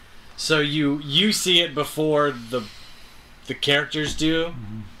first. So you see it before the characters do.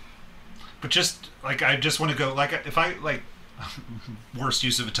 But just like, I just want to go, like, if I like worst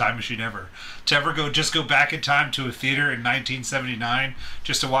use of a time machine ever, to ever go back in time to a theater in 1979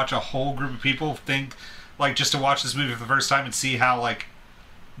 just to watch a whole group of people just to watch this movie for the first time and see how like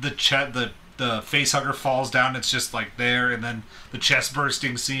the facehugger falls down, it's just like there, and then the chest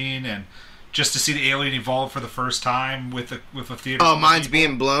bursting scene, and just to see the alien evolve for the first time with a theater. Oh, mine's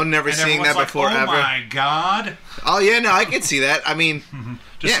being blown. Never seeing that before ever. Oh my god. Oh yeah, no, I can see that. I mean,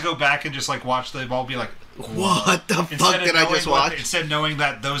 to go back and just like watch them all be like, what the fuck did I just watch? Instead, knowing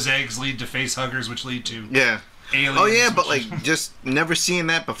that those eggs lead to facehuggers, which lead to aliens. Oh yeah, but like just never seeing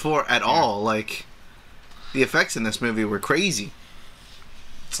that before at all. Like the effects in this movie were crazy.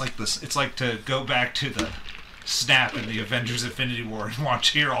 It's like this. It's like to go back to the Snap in the Avengers Infinity War and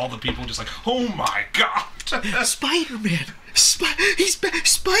hear all the people just like, oh my god, Spider-Man, he's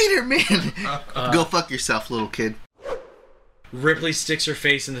Spider-Man. Go fuck yourself, little kid. Ripley sticks her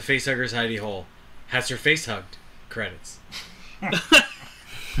face in the facehugger's hidey hole, has her face hugged. Credits. The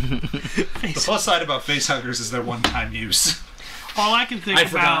plus side about facehuggers is their one-time use. All I can think I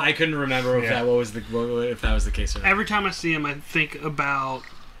about... forgot. I couldn't remember if that was the case or not. Every time I see him, I think about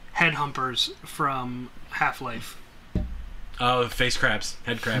headhumpers from Half-Life. Oh, face crabs.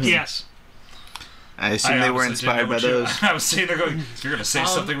 Head crabs. Yes. I assume they were honestly didn't know inspired by what you- those. I was sitting there going, "You're gonna say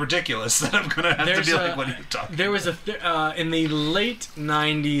something ridiculous that I'm gonna have to be like, what are you talking?" There was in the late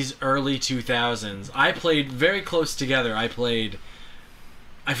 '90s, early 2000s. I played very close together. I forget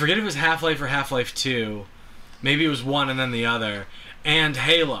if it was Half-Life or Half-Life 2. Maybe it was one and then the other, and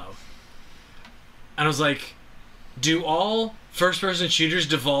Halo. And I was like, do all first-person shooters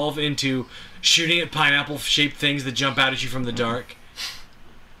devolve into shooting at pineapple-shaped things that jump out at you from the dark?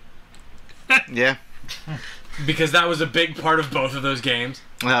 Yeah. Because that was a big part of both of those games.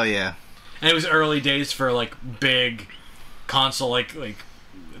 Oh yeah. And it was early days for like big console, like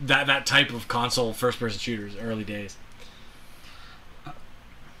that type of console first-person shooters. Early days.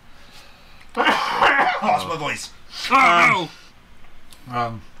 Lost my voice. Oh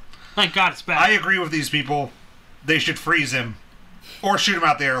no! Thank God it's back. I agree with these people. They should freeze him, or shoot him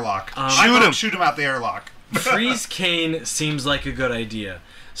out the airlock. Shoot him out the airlock. Freeze Kane seems like a good idea.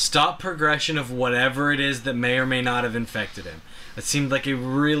 Stop progression of whatever it is that may or may not have infected him. It seemed like a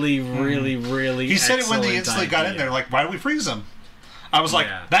really, really, really. He said it when they excellent instantly got in idea. there. Like, why do we freeze him? I was like,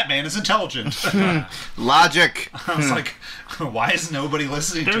 Yeah. that man is intelligent. Logic. I was like, why is nobody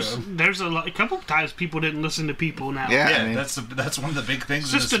listening to him? There's a couple of times people didn't listen to people now. Yeah. Yeah, I mean, that's one of the big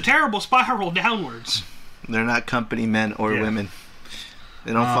things. It's just a terrible spiral downwards. they're not company men or Yeah. women.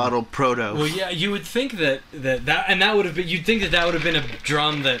 They don't follow proto. Well, yeah, you would think that would have been. You'd think that would have been a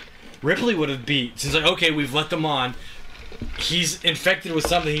drum that Ripley would have beat. Since like, okay, we've let them on. He's infected with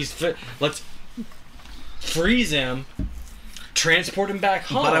something. Let's freeze him, transport him back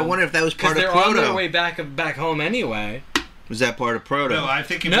home. But I wonder if that was part of because they're on their proto. way back home anyway. Was that part of proto? No, I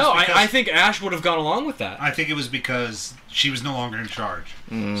think it No, was because, I think Ash would have gone along with that. I think it was because she was no longer in charge.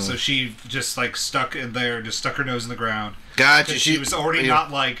 So she just like stuck in there, just stuck her nose in the ground. Gotcha. Because she was already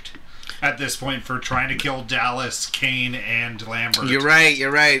not liked at this point for trying to kill Dallas, Kane, and Lambert. You're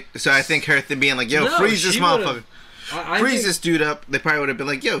right. So I think her thing being like, yo, No, freeze this she motherfucker. I Freeze think- this dude up. They probably would have been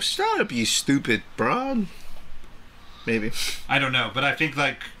like, yo, shut up, you stupid broad. Maybe. I don't know, but I think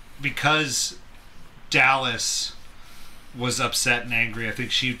like because Dallas was upset and angry, I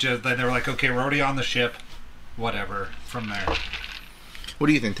think she just then they were like, okay, we're already on the ship, whatever. From there, What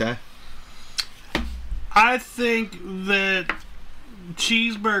do you think, Ty? I think that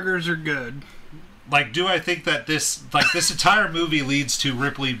cheeseburgers are good. like, do I think that this entire movie leads to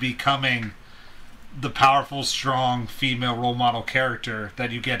Ripley becoming the powerful, strong female role model character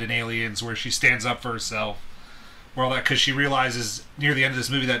that you get in Aliens, where she stands up for herself, well, that because she realizes near the end of this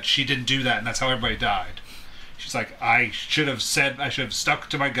movie that she didn't do that, and that's how everybody died. She's like, I should have stuck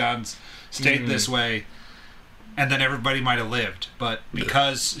to my guns, stayed this way, and then everybody might have lived. But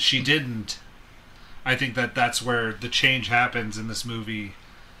because she didn't, I think that that's where the change happens in this movie.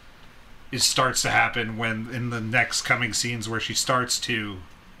 It starts to happen when in the next coming scenes where she starts to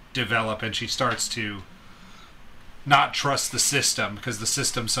develop and she starts to not trust the system, because the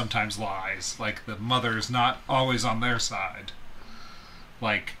system sometimes lies. Like, the mother's not always on their side.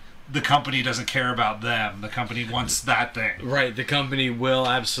 Like, the company doesn't care about them. The company wants that thing. Right, the company will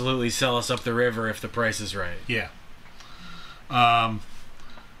absolutely sell us up the river if the price is right. Yeah. The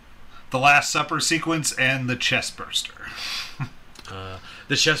Last Supper sequence and the chestburster.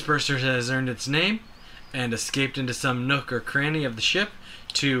 The chestburster has earned its name and escaped into some nook or cranny of the ship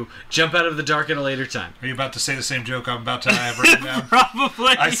to jump out of the dark at a later time. Are you about to say the same joke I'm about to have written down?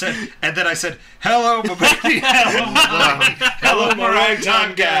 Probably. I said, hello, my baby. Hello, my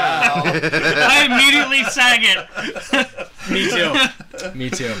ragtime gal. I immediately sang it. Me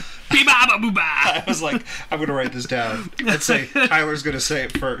too. Bee-ba-ba-boo-ba. I was like, I'm going to write this down and say, Tyler's going to say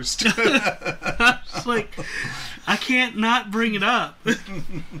it first. It's like, I can't not bring it up.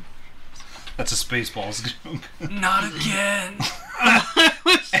 That's a Spaceballs joke. Not again.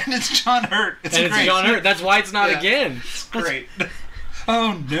 And it's John Hurt. It's And great. it's John Hurt. That's why it's not Yeah. again. It's great.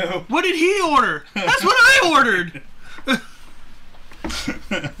 Oh, no. What did he order? That's what I ordered.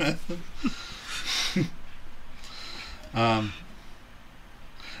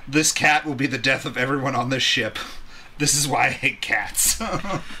 This cat will be the death of everyone on this ship. This is why I hate cats.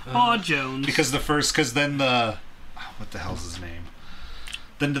 Aw, Jones. Because then the... What the hell's his name?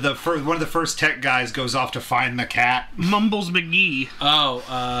 Then one of the first tech guys goes off to find the cat. Mumbles McGee.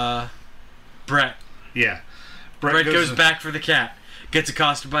 Oh, Brett. Yeah. Brett goes back for the cat. Gets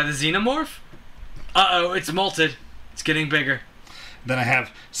accosted by the xenomorph. Uh-oh, it's molted. It's getting bigger. Then I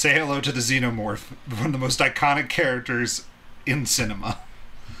have Say Hello to the Xenomorph, one of the most iconic characters in cinema.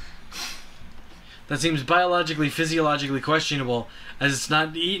 That seems biologically, physiologically questionable, as it's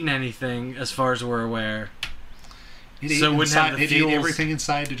not eaten anything, as far as we're aware. It So it wouldn't have the it ate fuels. everything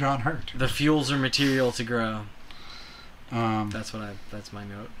inside to John Hurt. The fuels are material to grow. Um, That's my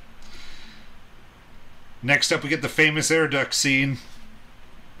note. Next up, we get the famous air duct scene.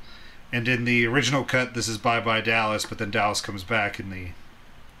 And in the original cut, this is Bye Bye Dallas, but then Dallas comes back in the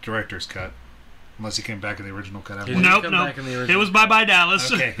director's cut. Unless he came back in the original cut. Nope. It was Bye Bye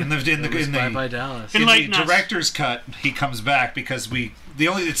Dallas. Okay, in the Bye Bye Dallas. In the director's cut, he comes back because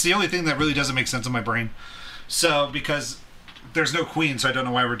it's the only thing that really doesn't make sense in my brain. So, because there's no queen, so I don't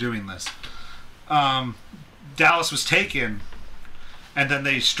know why we're doing this. Dallas was taken, and then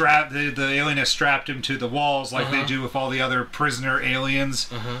the alien has strapped him to the walls like they do with all the other prisoner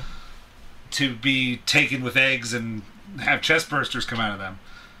aliens to be taken with eggs and have chest bursters come out of them.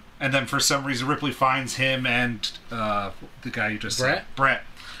 And then for some reason Ripley finds him and the guy you just said, Brett.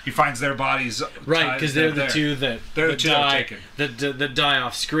 He finds their bodies. Right, because they're the two that die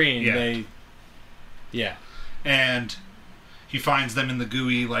off screen. Yeah. And he finds them in the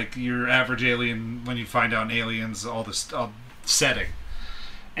gooey, like your average alien when you find out in Aliens, all this setting.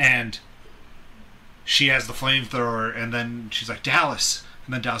 And she has the flamethrower, and then she's like, Dallas.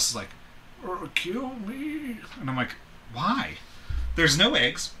 And then Dallas is like, kill me. And I'm like, why? There's no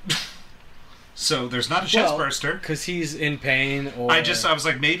eggs. So there's not a chest burster. Because he's in pain, or... I was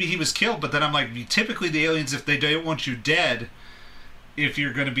like, maybe he was killed, but then I'm like, typically the aliens, if they don't want you dead, if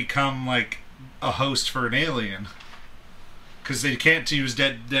you're going to become, like, a host for an alien. Because they can't use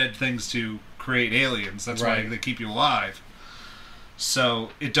dead things to create aliens. That's why they keep you alive. So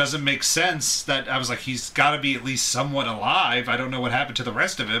it doesn't make sense that I was like, he's got to be at least somewhat alive. I don't know what happened to the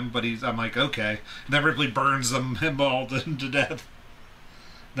rest of him, but I'm like, okay. And then Ripley burns him all to death.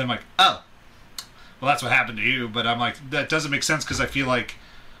 Then I'm like, oh, well, that's what happened to you. But I'm like, that doesn't make sense because I feel like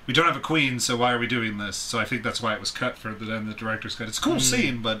we don't have a queen, so why are we doing this? So I think that's why it was cut for the director's cut. It's a cool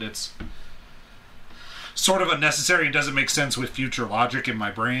scene, but it's sort of unnecessary. It doesn't make sense with future logic in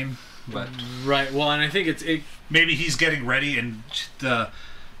my brain. But right, well, and I think maybe he's getting ready, and the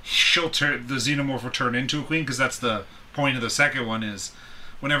xenomorph will turn into a queen, because that's the point of the second one is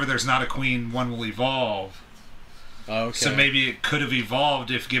whenever there's not a queen, one will evolve. Okay. So maybe it could have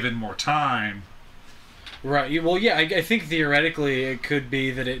evolved if given more time. Right. Well, yeah, I think theoretically it could be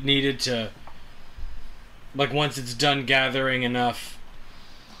that it needed to, like, once it's done gathering enough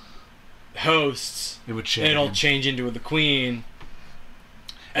hosts, it'll change into the queen.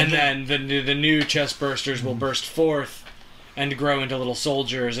 And then the new chest bursters will burst forth and grow into little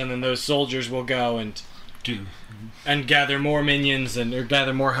soldiers, and then those soldiers will go and gather more minions or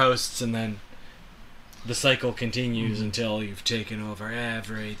gather more hosts, and then the cycle continues until you've taken over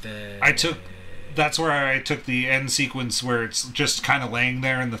everything. That's where I took the end sequence where it's just kind of laying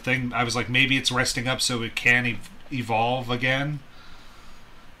there, and the thing, I was like, maybe it's resting up so it can evolve again.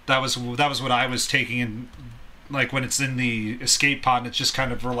 That was what I was taking in. Like when it's in the escape pod and it's just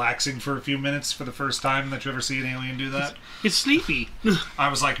kind of relaxing for a few minutes for the first time that you ever see an alien do that. It's sleepy. I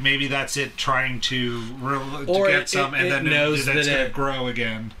was like, maybe that's it trying to get some, and then it's going to grow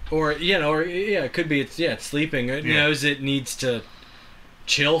again. It could be it's sleeping. It knows it needs to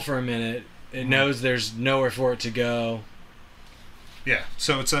chill for a minute. It knows there's nowhere for it to go. Yeah,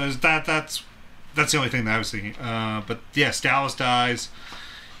 so it's that's the only thing that I was thinking. But yes, Dallas dies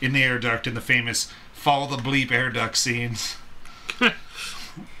in the air duct in the famous follow the bleep air duct scenes.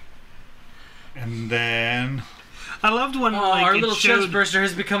 And then I loved when our little chest burster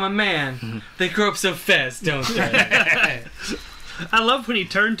has become a man. They grow up so fast, don't they? I love when he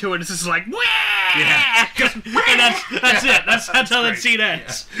turned to it. It's just like, wah! Yeah. And that's it. That's how that scene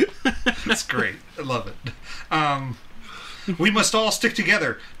ends. Yeah. That's great. I love it. We must all stick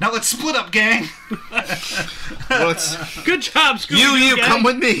together. Now let's split up, gang. Good job, Scooby-Doo You gang. come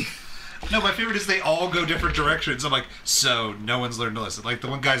with me. No, my favorite is they all go different directions. I'm like, so no one's learned to listen. Like the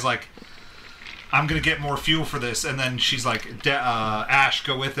one guy's like, I'm gonna get more fuel for this, and then she's like, Ash,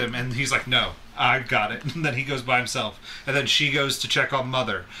 go with him, and he's like, no, I got it. And then he goes by himself, and then she goes to check on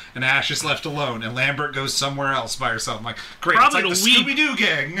Mother, and Ash is left alone, and Lambert goes somewhere else by herself. I'm like, great, Probably it's like the Scooby-Doo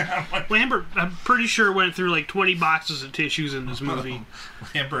gang. Like, Lambert, I'm pretty sure, went through like 20 boxes of tissues in this movie.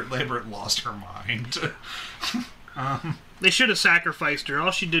 Lambert lost her mind. They should have sacrificed her. All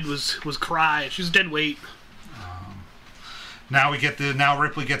she did was cry. She was dead weight. Now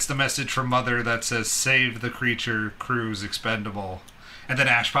Ripley gets the message from Mother that says, "Save the creature. Crew's expendable." And then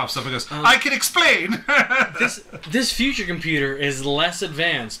Ash pops up and goes, "I can explain." This future computer is less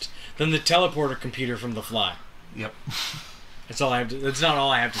advanced than the teleporter computer from The Fly. Yep. That's all I have to. That's not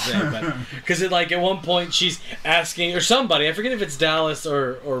all I have to say, but because at one point she's asking, or somebody, I forget if it's Dallas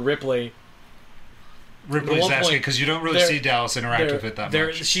or Ripley. Ripley's asking because you don't really see Dallas interact with it that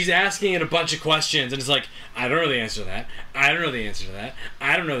much. She's asking it a bunch of questions, and it's like, I don't know the answer to that. I don't know the answer to that.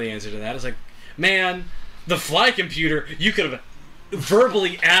 I don't know the answer to that. It's like, man, the Fly computer, you could have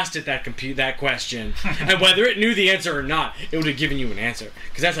verbally asked it that question, and whether it knew the answer or not, it would have given you an answer,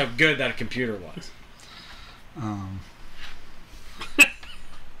 because that's how good that computer was.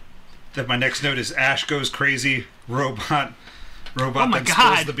 Then my next note is Ash goes crazy. Robot Oh my that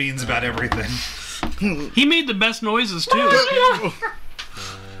God. spills the beans about everything. He made the best noises too.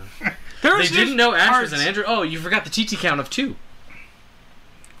 They didn't know Ash was an android. Oh, you forgot the TT count of 2.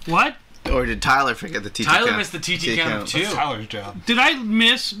 What? Or did Tyler forget the TT count? Tyler missed the TT count of 2. That's Tyler's job. Did I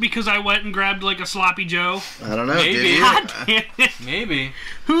miss because I went and grabbed like a sloppy Joe? I don't know. Maybe. Did you? God damn it! Maybe.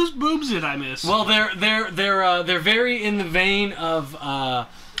 Whose boobs did I miss? Well, they're very in the vein of.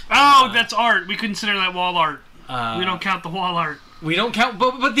 That's art. We consider that wall art. We don't count the wall art. We don't count,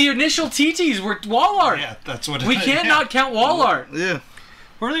 but the initial TTs were wall art. Yeah, that's what. We can't not count wall art. Yeah.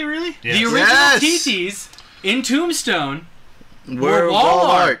 Were they really? Yes. The original Yes. TTs in Tombstone We're wall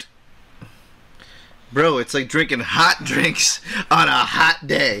wall art. art. Bro, it's like drinking hot drinks on a hot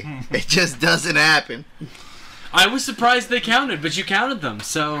day. It just doesn't happen. I was surprised they counted, but you counted them.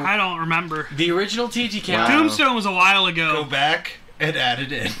 So I don't remember. the original TT count. Wow. Tombstone was a while Go ago. back and add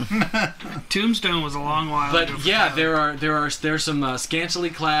it in. Tombstone was a long while ago. But yeah, there's some scantily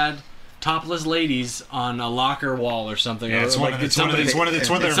clad, topless ladies on a locker wall or something. Yeah, it's or one like of their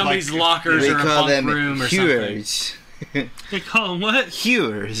somebody's like, lockers We or a call bunk them room or something. hewers. They call them what?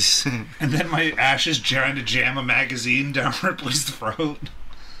 Hewers. And then my Ash is trying to jam a magazine down Ripley's throat.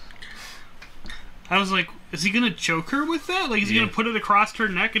 I was like, is he gonna choke her with that? Like, is he Yeah. gonna put it across her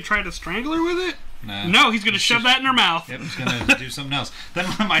neck and try to strangle her with it? Nah. No, he's gonna shove that in her mouth. Yep, he's gonna do something else. Then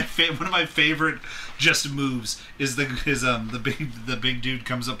one of my favorite just moves is the big dude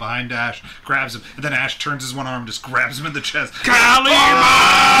comes up behind Ash, grabs him, and then Ash turns his one arm, and just grabs him in the chest. Kalima!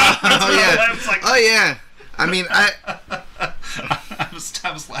 Oh yeah. I was like, Oh yeah. I mean, I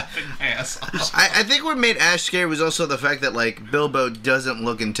was laughing my ass off. I think what made Ash scary was also the fact that like Bilbo doesn't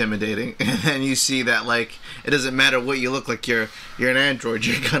look intimidating, and then you see that like it doesn't matter what you look like, you're an android,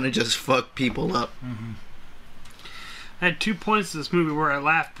 you're gonna just fuck people up. Mm-hmm. I had 2 points to this movie where I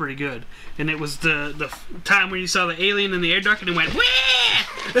laughed pretty good, and it was the time when you saw the alien in the air duct and it went wah!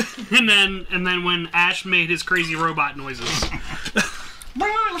 and then when Ash made his crazy robot noises.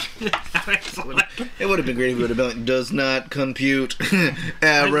 It would have been great if it would have been like, does not compute.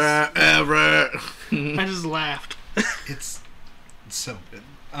 Error. I just laughed. It's so good.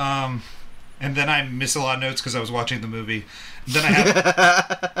 And then I miss a lot of notes because I was watching the movie. Then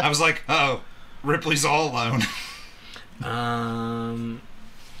I was like, oh, Ripley's all alone.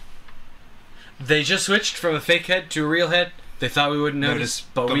 They just switched from a fake head to a real head. They thought we wouldn't notice,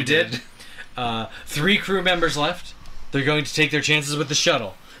 but we did. 3 crew members left. They're going to take their chances with the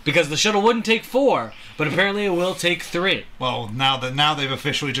shuttle. Because the shuttle wouldn't take 4, but apparently it will take 3. Well, now they've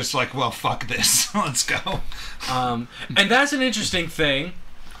officially just like, well, fuck this. Let's go. And that's an interesting thing.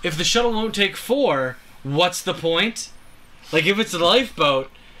 If the shuttle won't take 4, what's the point? Like, if it's a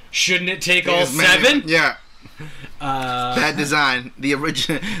lifeboat, shouldn't it take all 7? Yeah. Bad design. The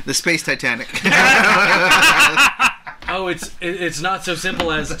original, the space Titanic. Oh, it's not so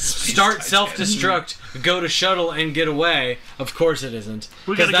simple as start self-destruct, go to shuttle, and get away. Of course it isn't.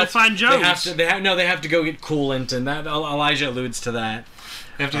 We gotta go find Jones. They have to go get coolant, and that Elijah alludes to that.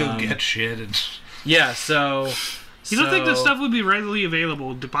 They have to go get shit and. Yeah, so. You don't think this stuff would be readily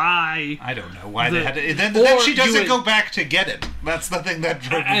available to buy? I don't know why they had to. Or Then she do doesn't it- go back to get it. That's the thing that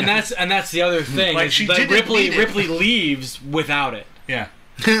drove me And nuts. that's the other thing. Like, is she that didn't need it. Ripley leaves without it. Yeah.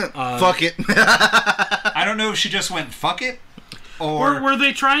 Fuck it. I don't know if she just went fuck it, Or or were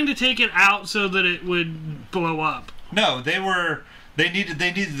they trying to take it out so that it would blow up? no, they needed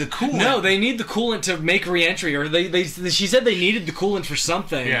the coolant. No, they need the coolant to make re-entry, or she said they needed the coolant for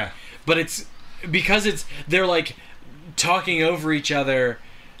something. Yeah. But it's because they're like talking over each other,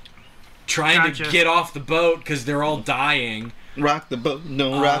 trying to get off the boat because they're all dying. Rock the boat,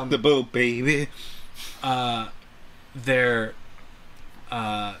 don't rock the boat, baby. They're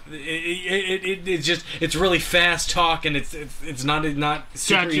it's really fast talk, and it's not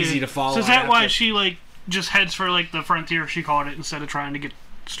super Gotcha. easy to follow. So is that I why have to- she like just heads for like the frontier? She called it instead of trying to get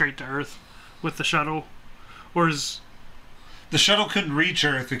straight to Earth with the shuttle, or is The shuttle couldn't reach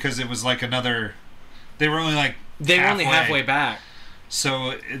Earth because it was like another. They were only like halfway back.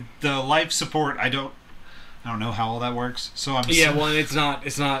 So the life support, I don't know how all that works. So I'm Yeah, well, it's not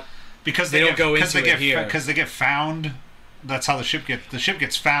because they don't go into they it get here. because they get found. That's how the ship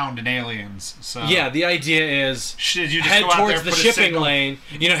gets found in Aliens. So Yeah, the idea is should you just head go out there, towards the put a shipping signal? lane.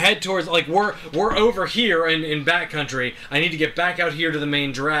 Head towards like we're over here in backcountry. I need to get back out here to the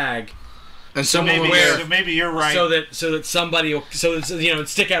main drag. And So someone maybe you're right. so that somebody will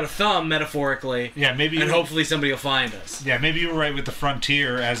stick out a thumb metaphorically. Yeah, maybe. And hopefully somebody will find us. Yeah, maybe you were right with the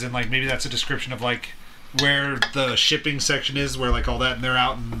frontier, as in like maybe that's a description of like where the shipping section is, where like all that, and they're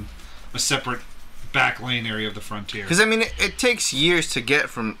out in a separate back lane area of the frontier. Because I mean, it takes years to get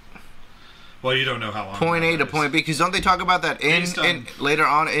from Well, you don't know how long. point A to point B. Because don't they talk about that in later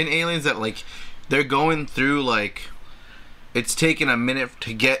on in Aliens that like they're going through like it's taking a minute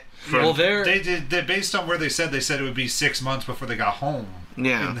to get from. Well, they based on where they said it would be 6 months before they got home.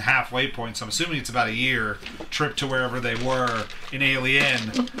 Yeah. In the halfway point, so I'm assuming it's about a year trip to wherever they were in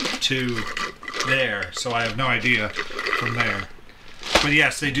Alien to there. So I have no idea from there. But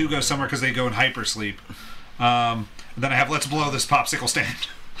yes, they do go somewhere because they go in hypersleep. Then I have let's blow this popsicle stand.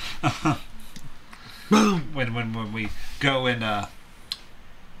 Boom. When we go and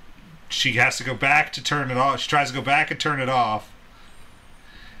she has to go back to turn it off. She tries to go back and turn it off.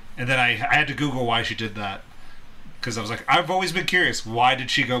 And then I had to Google why she did that. Because I was like, I've always been curious. Why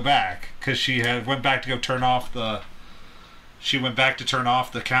did she go back? Because she went back to go turn off the... She went back to turn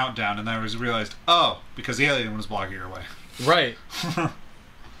off the countdown, and then I realized, oh, because the alien was blocking her way. Right.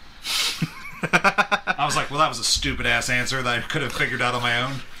 I was like, well, that was a stupid-ass answer that I could have figured out on my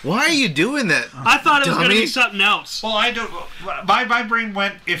own. Why are you doing that? I thought it was going to dummy? be something else. Well, I don't... My brain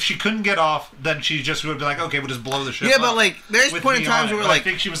went, if she couldn't get off, then she just would be like, okay, we'll just blow the ship Yeah, up but like, there's with point in me times on it. where But like, I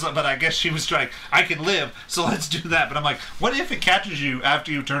think she was... But I guess she was like, I can live, so let's do that. But I'm like, what if it catches you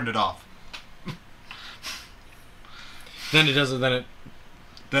after you turned it off? Then it doesn't. Then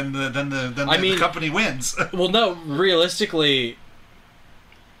the company wins. Well, no. Realistically,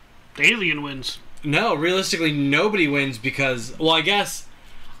 The alien wins. no. Realistically, nobody wins because. Well, I guess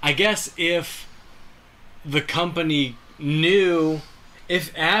if the company knew,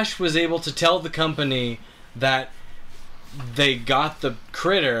 if Ash was able to tell the company that they got the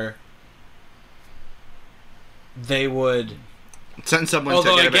critter, they would. send someone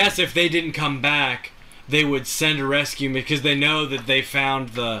Although to I get it back. guess if they didn't come back, they would send a rescue because they know that they found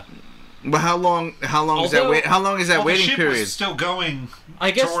the. But how long is that Although- how long is that Well, waiting the ship period? was still going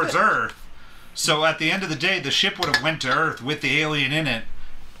I guess towards that- Earth. So at the end of the day, the ship would have went to Earth with the alien in it,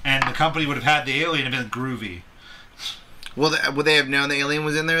 and the company would have had the alien and been groovy. Well, would they have known the alien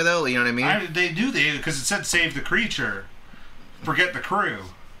was in there though? You know what I mean? They knew the alien because it said save the creature, forget the crew.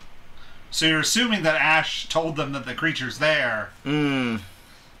 So you're assuming that Ash told them that the creature's there.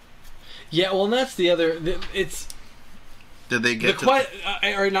 Yeah, well, and that's the other. It's Did they get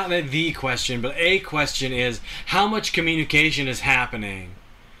or not the question, but a question is how much communication is happening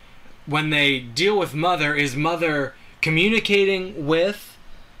when they deal with Mother. Is Mother communicating with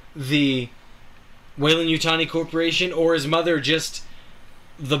the Weyland-Yutani Corporation, or is Mother just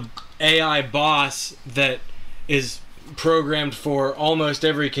the AI boss that is programmed for almost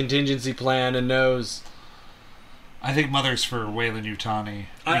every contingency plan and knows? I think Mother's for Weyland-Yutani.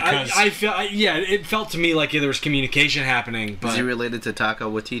 I feel it felt to me like there was communication happening. But Is he related to Taka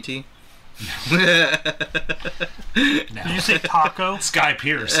Waititi? Did you say taco? Sky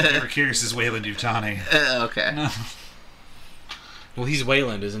Pierce. If you're curious, is Weyland-Yutani. Okay. well, he's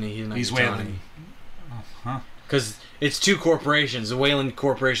Weyland, isn't he? Not He's Yutani. Weyland. Because it's two corporations, the Weyland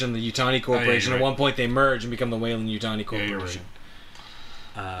Corporation and the Yutani Corporation. you're At right. one point, they merge and become the Weyland-Yutani Yeah, you're Corporation.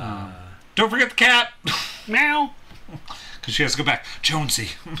 Don't forget the cat! Meow. Because she has to go back. Jonesy.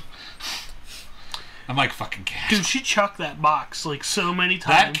 I'm like, fucking cat. Dude, she chucked that box like so many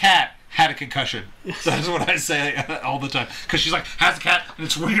That times. cat had a concussion. That's what I say all the time. Because she's like, has a cat, and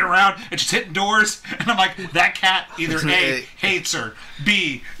it's swinging around, and she's hitting doors, and I'm like, that cat either A, hates her,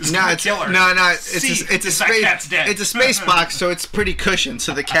 B, is gonna kill her. No, C, it's a that space. cat's dead. It's a space box, so it's pretty cushioned.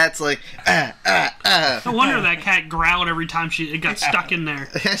 So the cat's like, No wonder that cat growled every time it got stuck in there.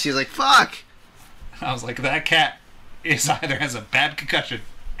 Yeah, she's like, fuck. I was like, that cat is either has a bad concussion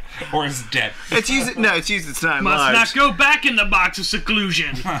or is dead. It's used its time Must lives. not go back in the box of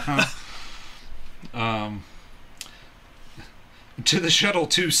seclusion. To the shuttle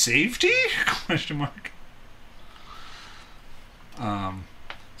to safety? Question mark.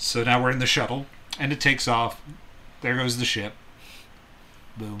 So now we're in the shuttle, and it takes off. There goes the ship.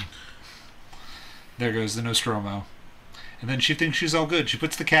 Boom. There goes the Nostromo. And then she thinks she's all good. She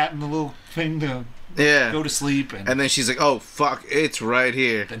puts the cat in the little thing to go to sleep. And then she's like, oh, fuck, it's right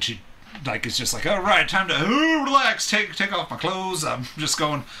here. then she, like, it's just like, all right, time to relax, take off my clothes. I'm just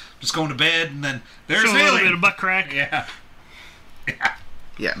going to bed. And then there's Show a little alien. bit of butt crack. Yeah.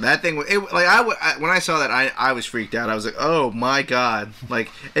 Yeah, that thing. When I saw that, I was freaked out. I was like, "Oh my god!" Like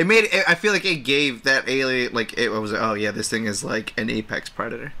it made. I feel like it gave that alien. Like it was. Oh yeah, this thing is like an apex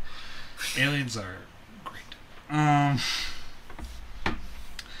predator. Aliens are great.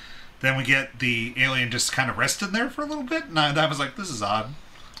 Then we get the alien just kind of resting there for a little bit, and I was like, this is odd.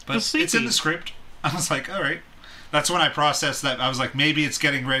 But it's in the script. I was like, all right. That's when I processed that. I was like, maybe it's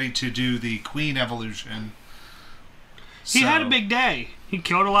getting ready to do the Queen evolution. He had a big day. He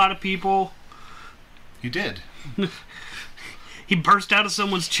killed a lot of people. He did. He burst out of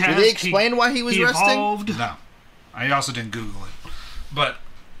someone's chest. Did they explain why he was resting? Evolved. No. I also didn't Google it. But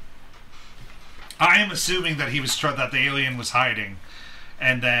I am assuming that that the alien was hiding.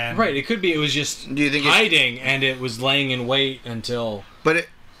 And then... Right, it could be it was just Do you think hiding, and it was laying in wait until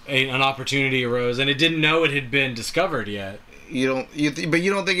an opportunity arose, and it didn't know it had been discovered yet. But you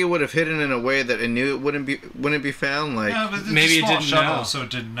don't think it would have hidden in a way that it knew it wouldn't be found? Like, no, but maybe it didn't shuttle, know. so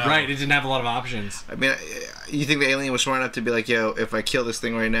it didn't know. Right, it didn't have a lot of options. I mean, you think the alien was smart enough to be like, yo, if I kill this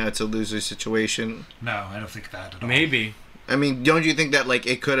thing right now, it's a loser situation? No, I don't think that at all. Maybe. I mean, don't you think that, like,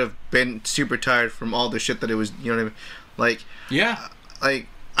 it could have been super tired from all the shit that it was, you know what I mean? Like, yeah. Like,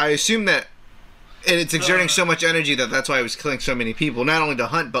 I assume that it's exerting so much energy that's why I was killing so many people. Not only to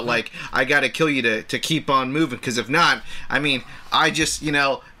hunt, but, like, I gotta kill you to keep on moving. Because if not, I mean, I just,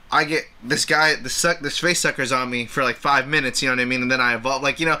 I get this guy, this face sucker's on me for, like, 5 minutes, you know what I mean? And then I evolve.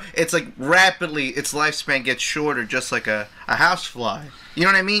 Like, it's, like, rapidly, its lifespan gets shorter, just like a housefly. You know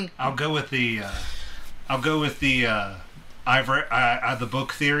what I mean? I'll go with the the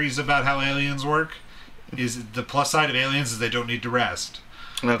book theories about how aliens work. Is the plus side of aliens is they don't need to rest.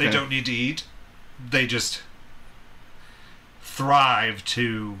 Okay. They don't need to eat. They just thrive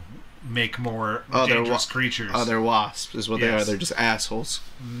to make more dangerous creatures. Oh, they're wasps is what they are. They're just assholes.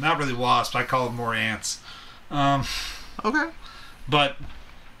 Not really wasps. I call them more ants. Okay. But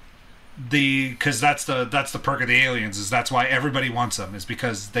because that's the perk of the aliens, is that's why everybody wants them, is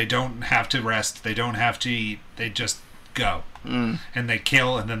because they don't have to rest, they don't have to eat, they just go. And they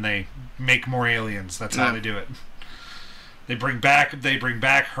kill, and then they make more aliens. That's how they do it. They bring back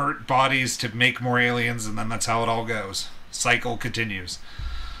hurt bodies to make more aliens, and then that's how it all goes. Cycle continues.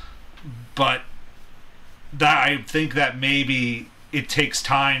 But I think that maybe it takes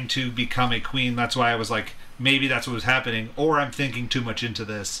time to become a queen. That's why I was like, maybe that's what was happening, or I'm thinking too much into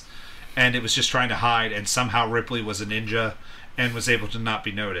this, and it was just trying to hide, and somehow Ripley was a ninja and was able to not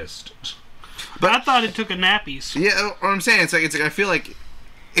be noticed. But I thought it took a nappies. Yeah, what I'm saying, it's like I feel like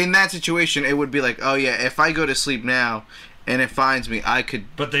in that situation it would be like, oh yeah, if I go to sleep now and it finds me, I could.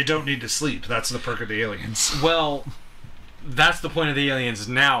 But they don't need to sleep. That's the perk of the aliens. Well, that's the point of the aliens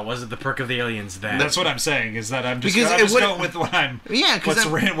now. Was it the perk of the aliens then? That's what I'm saying. Is that I'm just Because going with what I'm. Yeah, because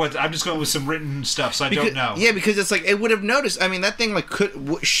I'm just going with some written stuff, so I don't know. Yeah, because it's like it would have noticed. I mean, that thing like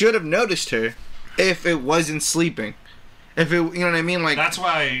should have noticed her if it wasn't sleeping. If it, you know what I mean, like that's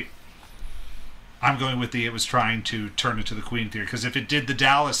why I'm going with it was trying to turn it to the queen theory. Because if it did the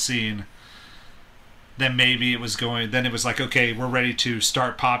Dallas scene, then maybe it was going. Then it was like, okay, we're ready to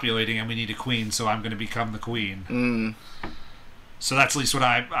start populating, and we need a queen, so I'm going to become the queen. So that's at least what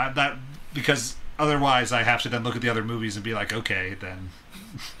that, because otherwise I have to then look at the other movies and be like, okay, then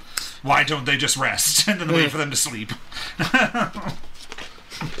why don't they just rest and then wait for them to sleep?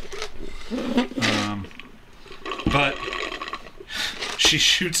 But she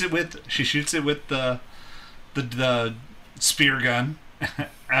shoots it with the spear gun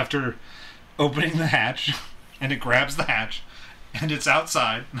after opening the hatch, and it grabs the hatch, and it's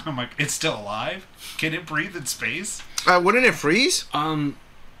outside. And I'm like, it's still alive? Can it breathe in space? Wouldn't it freeze? The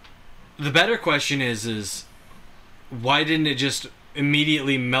better question is why didn't it just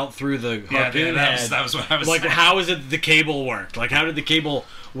immediately melt through the harpoon head? That was what I was like, saying. how is it the cable worked? Like, how did the cable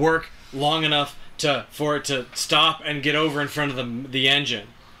work long enough for it to stop and get over in front of the engine?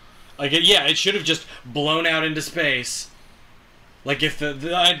 Like, it should have just blown out into space. Like, if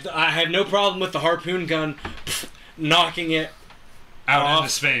I had no problem with the harpoon gun knocking it out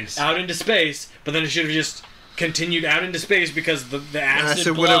into space, but then it should have just continued out into space because the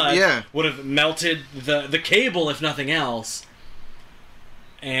acid blood would have melted the cable, if nothing else.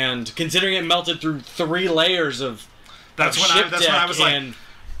 And considering it melted through 3 layers of that's when I was like,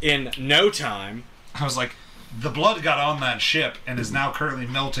 in no time. I was like, the blood got on that ship and is now currently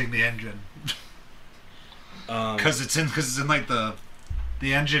melting the engine. Because it's in like the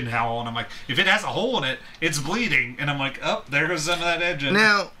engine hole, and I'm like, if it has a hole in it, it's bleeding, and I'm like, oh, there goes some of that engine.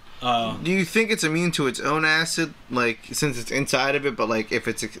 Now, do you think it's immune to its own acid, like since it's inside of it? But like, if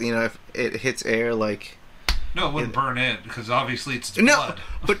it's if it hits air, like no, it wouldn't burn it because obviously it's blood.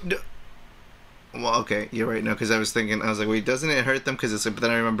 Well, okay, you're right. No, because I was like, wait, doesn't it hurt them? Because but then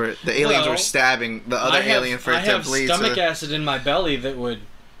I remember the aliens were stabbing the other alien for it to bleed. I have stomach acid in my belly that would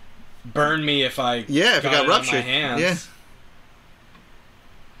burn me if I it got ruptured. In my hands. Yeah,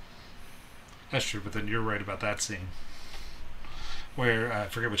 that's true. But then you're right about that scene. where I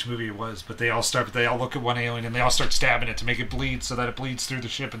forget which movie it was, but they all look at one alien and they all start stabbing it to make it bleed so that it bleeds through the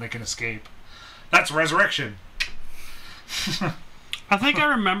ship and they can escape. That's Resurrection. I think I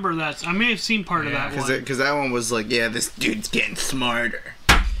remember that. I may have seen part of that one. Because that one was like, yeah, this dude's getting smarter.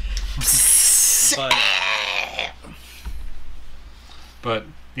 But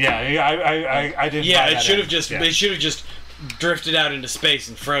yeah, I didn't. Yeah, buy it that should in. have just Yeah. it should have just drifted out into space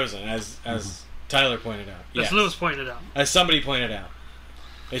and frozen, as Tyler pointed out. As Yes. Lewis pointed out. As somebody pointed out.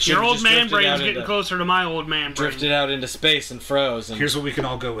 It should Your have old just man drifted out brain's getting into- closer to my old man brain. Drifted out into space and froze. And Here's what we can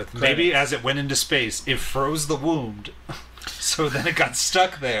all go with. Credits. Maybe as it went into space, it froze the wound, so then it got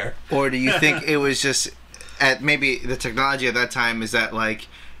stuck there. Or do you think it was just maybe the technology at that time is that like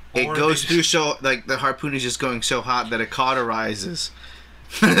it Or goes they- through so like the harpoon is just going so hot that it cauterizes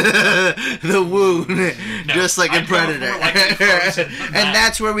the wound, just like in I'd go Predator. more like it frozen than And that.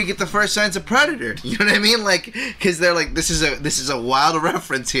 that's where we get the first signs of Predator. You know what I mean? Like, because they're like, this is a wild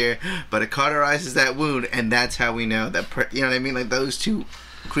reference here, but it cauterizes that wound, and that's how we know that. You know what I mean? Like those two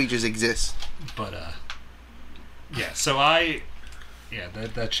creatures exist. But yeah. So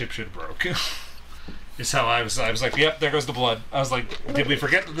that ship should have broke. Is how I was like, yep, there goes the blood. I was like, did we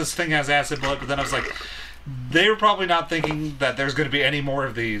forget that this thing has acid blood? But then I was like, they were probably not thinking that there's going to be any more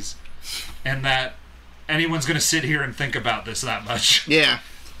of these, and that anyone's going to sit here and think about this that much. Yeah.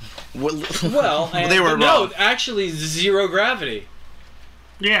 well, they were no, wrong. actually, zero gravity.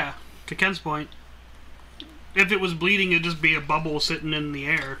 Yeah, to Ken's point. If it was bleeding, it'd just be a bubble sitting in the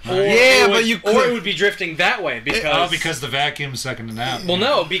air. Or Yeah, it but would- you or could- it would be drifting that way Because the vacuum's sucking it out. Well,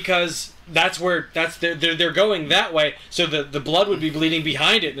 no, because they're going that way, so the blood would be bleeding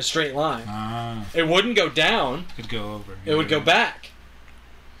behind it in a straight line. It wouldn't go down. Could go over. It would go back.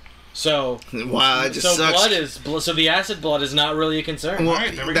 So Wow, it just so sucks. so the acid blood is not really a concern. Well,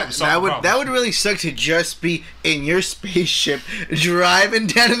 Alright, there we go. that, Solve that the would problem. that would really suck to just be in your spaceship driving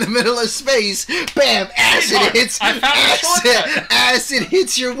down in the middle of space. Bam! Acid Sweetheart, hits. I found a shortcut. Acid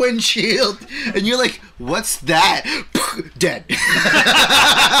hits your windshield, and you're like, "What's that?" Dead.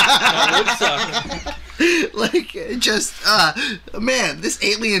 That would suck. Like just man, this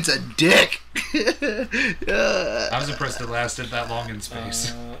alien's a dick. I was impressed it lasted that long in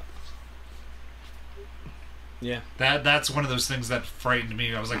space. Yeah. That's one of those things that frightened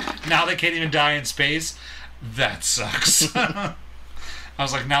me. I was like, now they can't even die in space? That sucks. I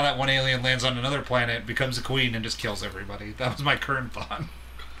was like, now that one alien lands on another planet, becomes a queen, and just kills everybody. That was my current thought.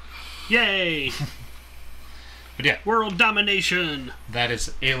 Yay! But yeah, World domination! that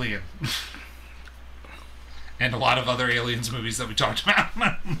is Alien. And a lot of other Aliens movies that we talked about.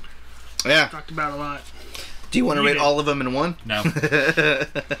 Yeah. Talked about a lot. Do you want to rate all of them in one? No. We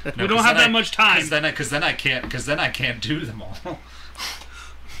don't have that much time. Because then I can't do them all.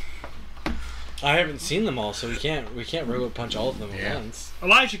 I haven't seen them all, so we can't robot punch all of them Yeah. at once.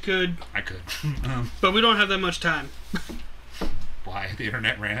 Elijah could, I could. but we don't have that much time. Why? The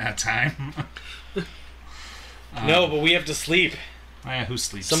internet ran out of time. No, but we have to sleep. Who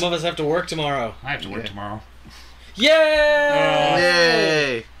sleeps? Some of us have to work tomorrow. I have to work tomorrow. Yay!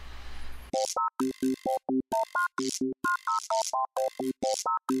 Yay!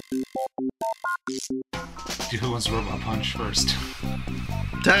 Who wants to robot punch first?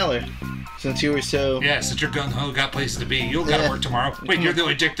 Tyler, since you were so Yeah, since you're gung-ho, got places to be, you gotta work tomorrow. Wait, you're the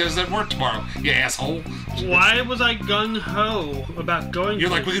only dick that doesn't work tomorrow, you asshole. Why was I gung-ho about going You're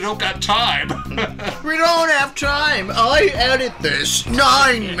like, we don't got time. We don't have time. I edit this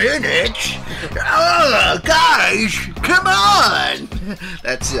 9 minutes. Guys, come on.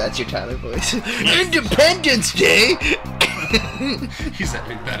 That's your Tyler voice. Independence Day. He's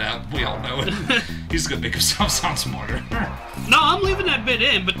editing that out. We all know it. He's gonna make himself sound smarter. No, I'm leaving that bit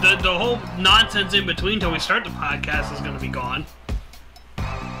in, but the whole nonsense in between till we start the podcast is going to be gone.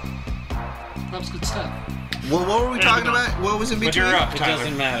 That was good stuff. Well, what were we talking about? What was in But between? you're up, It Tyler.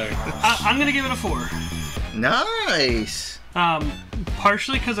 doesn't matter. I'm going to give it a 4. Nice.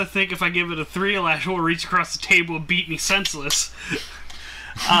 Partially because I think if I give it a 3, Elijah will reach across the table and beat me senseless.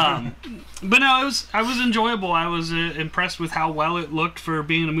 But no, I was enjoyable. I was impressed with how well it looked for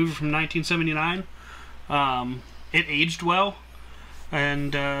being a movie from 1979. It aged well,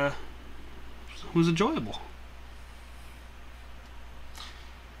 and was enjoyable.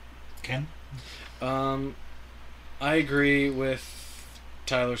 Ken? I agree with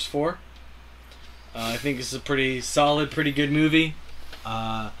Tyler's 4. I think it's a pretty solid, pretty good movie.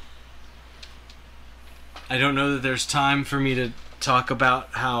 I don't know that there's time for me to talk about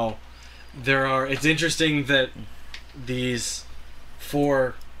how it's interesting that these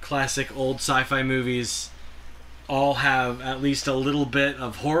 4 classic old sci-fi movies all have at least a little bit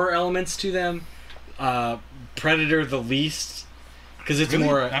of horror elements to them. Predator the least, Because it's Really?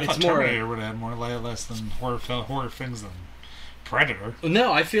 more. I It's thought more. Terminator would have had more less than horror things than Predator.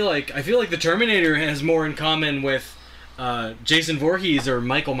 No, I feel like the Terminator has more in common with Jason Voorhees or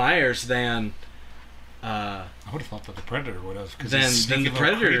Michael Myers than. I would have thought that the Predator would have, because Then- he's a then sneaky the little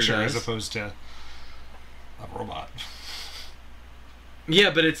Predator creature does. as opposed to a robot. Yeah,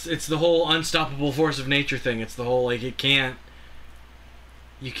 but it's the whole unstoppable force of nature thing. It's the whole like you can't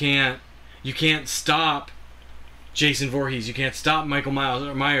stop Jason Voorhees. You can't stop Michael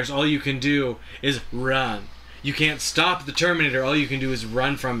Myers. All you can do is run. You can't stop the Terminator. All you can do is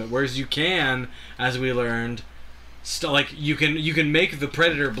run from it. Whereas you can, as we learned, you can make the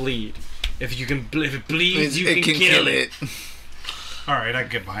Predator bleed. If it bleeds, you can kill it. All right, I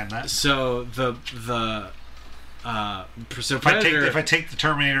can get behind that. So Predator. If I take the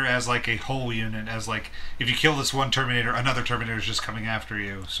Terminator as like a whole unit, as like if you kill this one Terminator, another Terminator is just coming after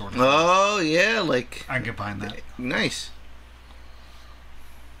you, sort of. Oh yeah, like I can get behind that. nice.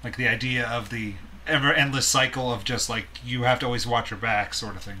 Like the idea of the endless cycle of just like you have to always watch your back,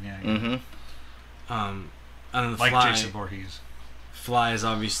 sort of thing. Yeah. Mm-hmm. And then the Like Fly. Jason Voorhees. Fly is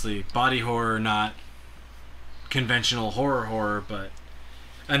obviously body horror, not conventional horror, but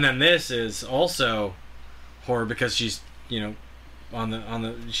and then this is also horror because she's on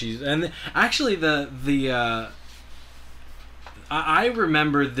the she's and actually I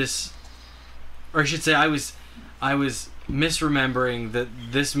remember this, or I should say I was misremembering that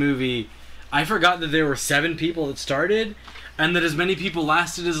this movie. I forgot that there were 7 people that started and that as many people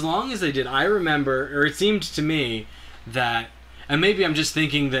lasted as long as they did. I remember, or it seemed to me that, and maybe I'm just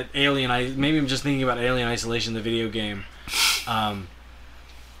thinking that maybe I'm just thinking about Alien Isolation, the video game,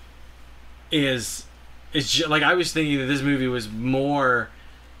 it's just, like I was thinking that this movie was more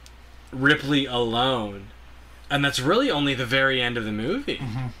Ripley alone, and that's really only the very end of the movie.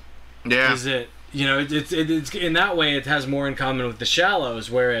 Mm-hmm. Yeah. Is it? It's in that way it has more in common with The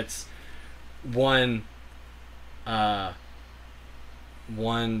Shallows, where it's one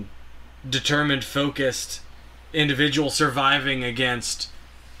determined, focused individual surviving against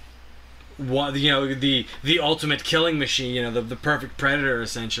what the ultimate killing machine, the perfect predator,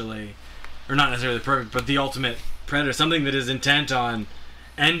 essentially, or not necessarily perfect, but the ultimate predator, something that is intent on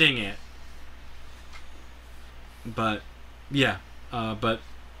ending it. But yeah, but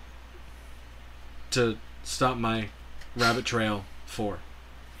to stop my rabbit trail 4.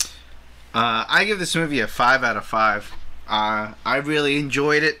 I give this movie a 5 out of 5. I really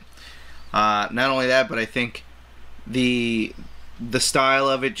enjoyed it. Not only that, but I think the style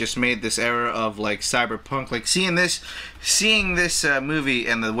of it just made this era of like cyberpunk. Like seeing this movie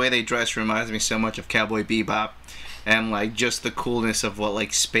and the way they dress reminds me so much of Cowboy Bebop, and like just the coolness of what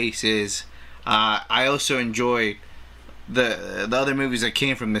like space is. I also enjoy the other movies that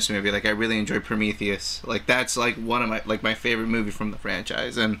came from this movie. Like I really enjoy Prometheus. Like that's like one of my favorite movie from the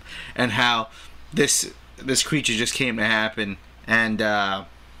franchise, and how this creature just came to happen, and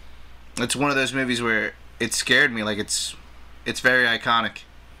it's one of those movies where it scared me. Like it's very iconic.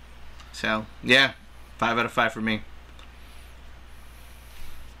 So yeah, 5 out of 5 for me.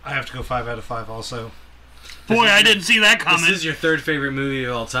 I have to go 5 out of 5 also. Boy, I didn't see that coming. This is your 3rd favorite movie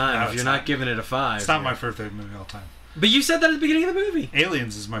of all time. No, if you're it's not not. giving it a 5. It's not my first favorite movie of all time. But you said that at the beginning of the movie.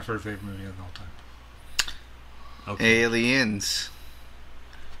 Aliens is my first favorite movie of all time. Okay. Aliens.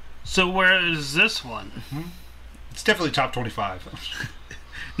 So where is this one? It's definitely top 25.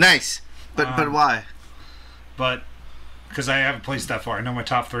 Nice. But why? But because I haven't placed that far, I know my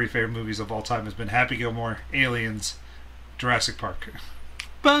top 3 favorite movies of all time has been Happy Gilmore, Aliens, Jurassic Park.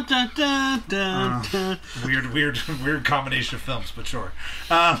 Ba-da-da-da-da. Weird combination of films, but sure.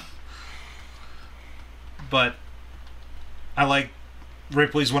 But I like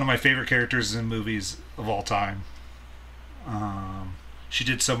Ripley's one of my favorite characters in movies of all time. She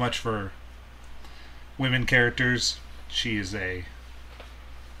did so much for women characters. She is a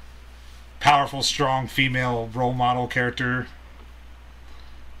powerful, strong female role model character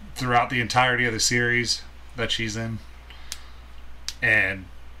throughout the entirety of the series that she's in. And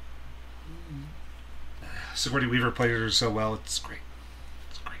Sigourney Weaver plays her so well. It's great.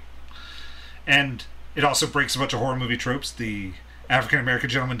 It's great. And it also breaks a bunch of horror movie tropes. The African American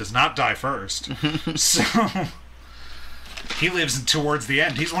gentleman does not die first. So he lives towards the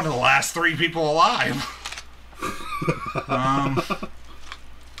end. He's one of the last 3 people alive.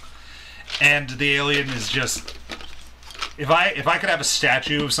 And the alien is just... If I could have a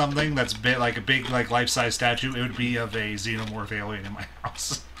statue of something that's like a big like life-size statue, it would be of a xenomorph alien in my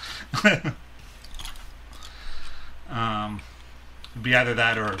house. It'd be either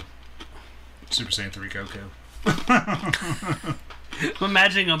that or Super Saiyan 3 Goku. I'm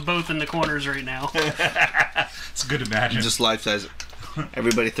imagining them both in the corners right now. It's good to imagine. Just life size.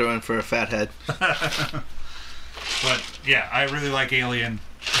 Everybody throwing for a fat head. But yeah, I really like Alien.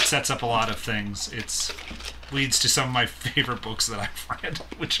 It sets up a lot of things. It leads to some of my favorite books that I've read,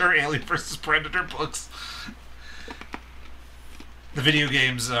 which are Alien vs. Predator books. The video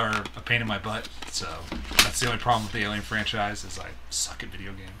games are a pain in my butt, so that's the only problem with the Alien franchise is I suck at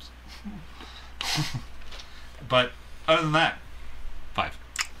video games. But other than that, 5.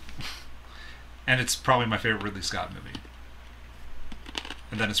 And it's probably my favorite Ridley Scott movie.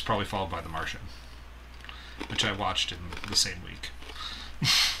 And then it's probably followed by The Martian, which I watched in the same week.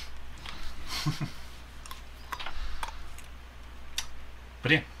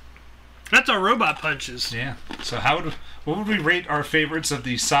 But yeah. That's our robot punches. Yeah. So what would we rate our favorites of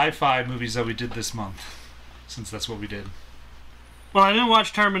the sci-fi movies that we did this month? Since that's what we did. Well, I didn't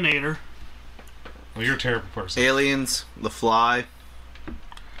watch Terminator. Well, you're a terrible person. Aliens, The Fly.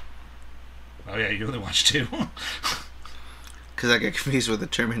 Oh yeah, you only watched 2. Because I got confused with the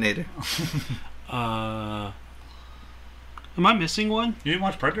Terminator. Am I missing one? You didn't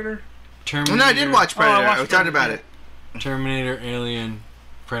watch Predator? Terminator. No, I did watch Predator. watched I was talking about it. Terminator, Alien,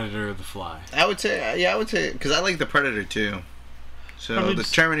 Predator, The Fly. I would say, because I like the Predator too. So the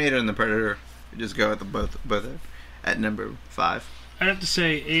Terminator and the Predator, you just go with the both at number 5. I'd have to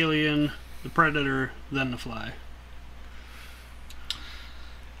say Alien, the Predator, then The Fly.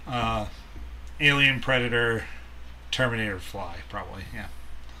 Alien, Predator, Terminator, Fly, probably. Yeah.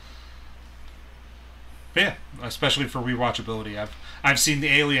 But yeah, especially for rewatchability. I've seen the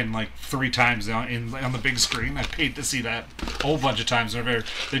Alien like 3 times on the big screen. I paid to see that a whole bunch of times. Whenever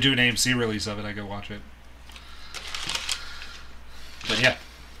they do an AMC release of it, I go watch it. But yeah,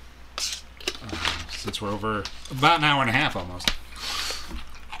 since we're over about an hour and a half almost,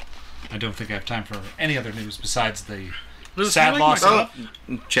 I don't think I have time for any other news besides the sad loss of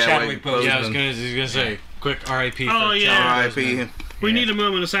Chadwick Boseman. Yeah, I was gonna say quick R.I.P. Oh, for yeah. Chadwick Boseman. R.I.P. We need a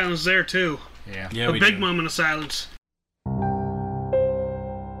moment of silence there, too. Yeah, A big moment of silence.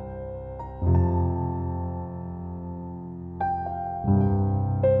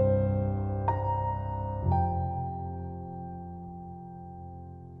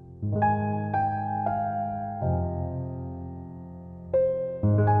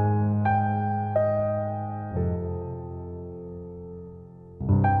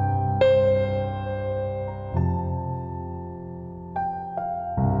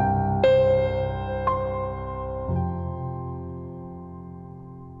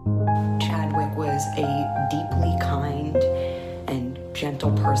 Chadwick was a deeply kind and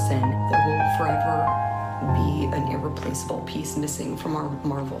gentle person that will forever be an irreplaceable piece missing from our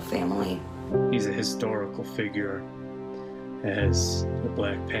Marvel family. He's a historical figure as the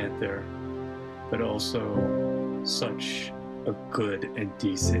Black Panther, but also such a good and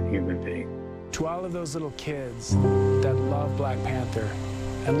decent human being. To all of those little kids that love Black Panther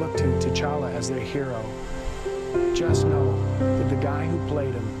and look to T'Challa as their hero, just know that the guy who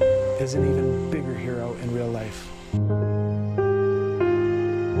played him is an even bigger hero in real life.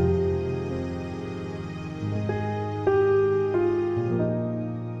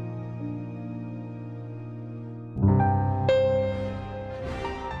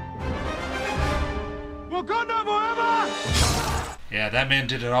 Yeah, that man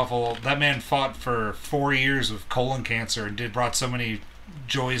did it awful. That man fought for 4 years with colon cancer and brought so many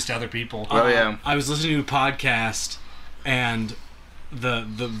joys to other people. Oh yeah. I was listening to a podcast, and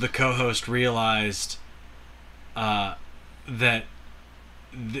the co-host realized that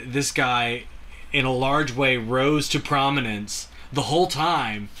this guy, in a large way, rose to prominence the whole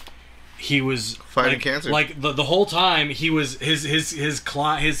time he was Fighting cancer. Like the whole time he was he was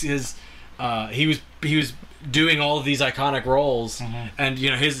doing all of these iconic roles, and you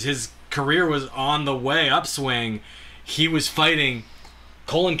know his career was on the way upswing. He was fighting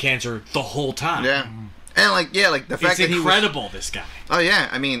colon cancer the whole time. Yeah. And like the fact that it's incredible. This guy. Oh yeah,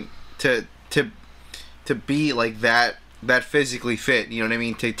 I mean to be like that physically fit, you know what I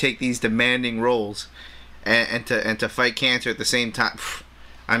mean? To take these demanding roles and to fight cancer at the same time.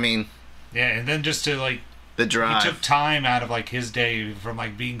 I mean, yeah, and then just to like the drive. He took time out of like his day from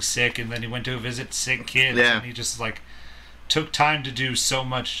like being sick, and then he went to visit sick kids, and he just like took time to do so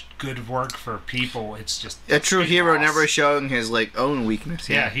much good work for people. It's just a true hero, never showing his like own weakness.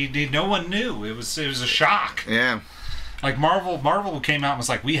 Yeah, he no one knew. It was a shock. Yeah. Like Marvel came out and was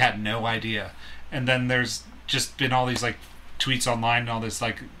like, we had no idea. And then there's just been all these like tweets online and all this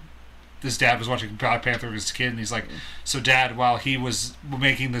like this dad was watching Black Panther with his kid, and he's like, so Dad, while he was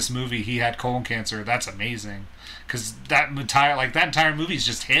making this movie, he had colon cancer. That's amazing. Because that entire movie is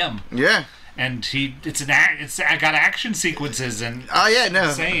just him. Yeah. And it's got action sequences and oh yeah, no,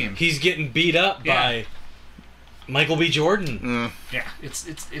 insane. He's getting beat up by Michael B. Jordan. Yeah,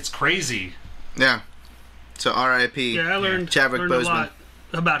 it's crazy. Yeah. So R.I.P. Yeah, I learned Chadwick a Boseman. lot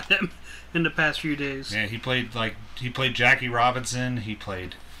about him in the past few days. Yeah, he played Jackie Robinson. He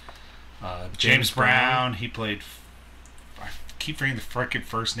played James Brown. He played. I keep forgetting the frickin'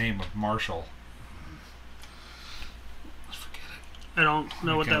 first name of Marshall. I don't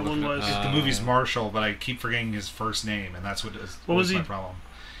know what that one was. The movie's Marshall, but I keep forgetting his first name, and that's what was my problem.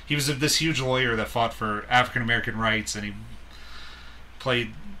 He was this huge lawyer that fought for African American rights, and he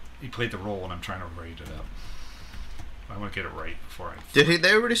played the role, and I'm trying to write it up. I want to get it right before I... Did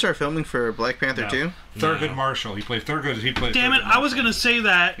they already start filming for Black Panther 2? Thurgood Marshall. He played Thurgood. Damn it, I was going to say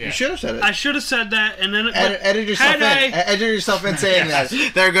that. Yeah. You should have said it. I should have said that, and then... Edit yourself in saying that.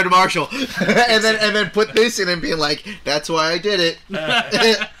 Thurgood Marshall. and then put this in and being like, that's why I did it.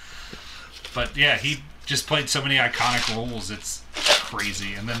 But yeah, he just played so many iconic roles. It's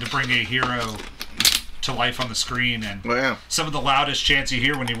crazy. And then to bring a hero to life on the screen, and some of the loudest chants you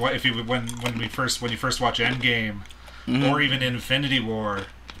hear when you first watch Endgame, or even Infinity War,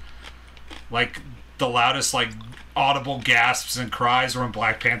 like the loudest audible gasps and cries when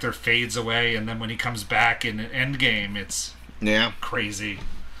Black Panther fades away, and then when he comes back in Endgame, it's crazy,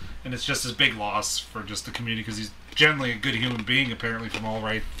 and it's just this big loss for just the community because he's generally a good human being, apparently from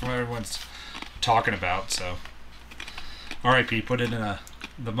everyone's talking about. So, R.I.P. Put it in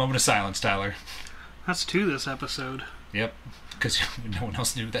the moment of silence, Tyler. That's 2 this episode. Yep, because no one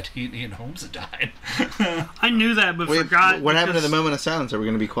else knew that Ian Holmes had died. I knew that, but forgot. What happened to the moment of silence? Are we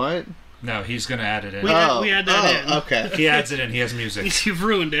going to be quiet? No, he's going to add it in. We add that in. Okay. He adds it in. He has music. You've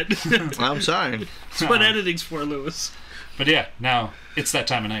ruined it. I'm sorry. That's what editing's for, Lewis. But yeah, now it's that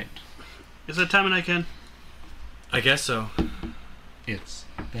time of night. Is that time of night, Ken? I guess so. It's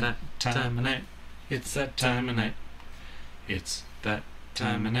that time of night. It's that time of night. It's that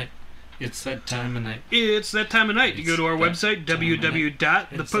time of night. It's that time of night. It's that time of night. You go to our website,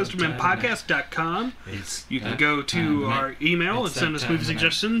 www.thepostermanpodcast.com. You can go to our email and send us movie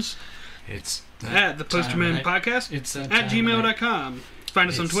suggestions at thepostermanpodcast@gmail.com. Find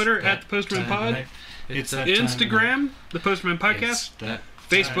us on Twitter at thepostermanpod. It's Instagram, The Posterman Podcast.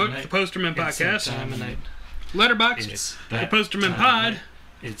 Facebook, The Posterman Podcast. Letterboxd, The Posterman Pod.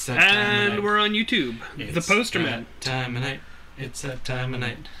 And we're on YouTube, The Posterman. Time of night. It's that time of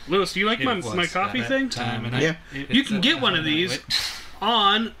night. Lewis, do you like my coffee thing? Time of night. Yeah. You can get one of these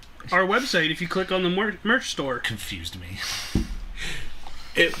on our website if you click on the merch store. Confused me.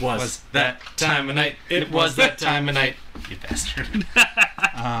 It was that time of night. It was that time of night. You bastard.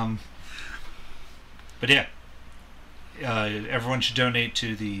 But yeah. Everyone should donate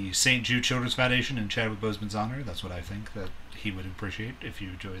to the St. Jude Children's Foundation in Chadwick Boseman's honor. That's what I think that he would appreciate if you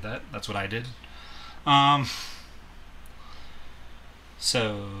enjoyed that. That's what I did.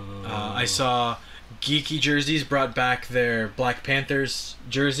 So I saw Geeky Jerseys brought back their Black Panthers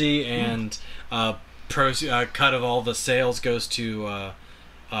jersey, and cut of all the sales goes to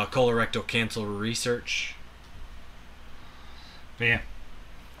colorectal cancer research. But yeah.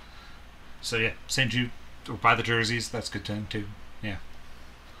 So yeah, St. Jude, or buy the jerseys. That's a good thing too. Yeah.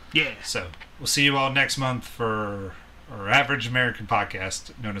 Yeah. So we'll see you all next month for our average American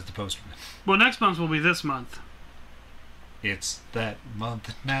podcast known as The Posterman. Well, next month will be this month. It's that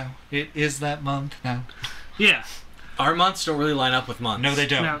month now. It is that month now. Yeah. Our months don't really line up with months. No, they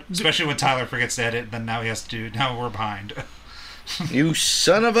don't. No. Especially when Tyler forgets to edit, then now he has to do... Now we're behind. You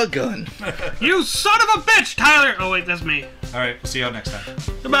son of a gun. You son of a bitch, Tyler! Oh, wait, that's me. Alright, see y'all next time.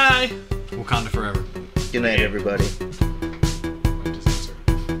 Goodbye. Wakanda forever. Good night, everybody.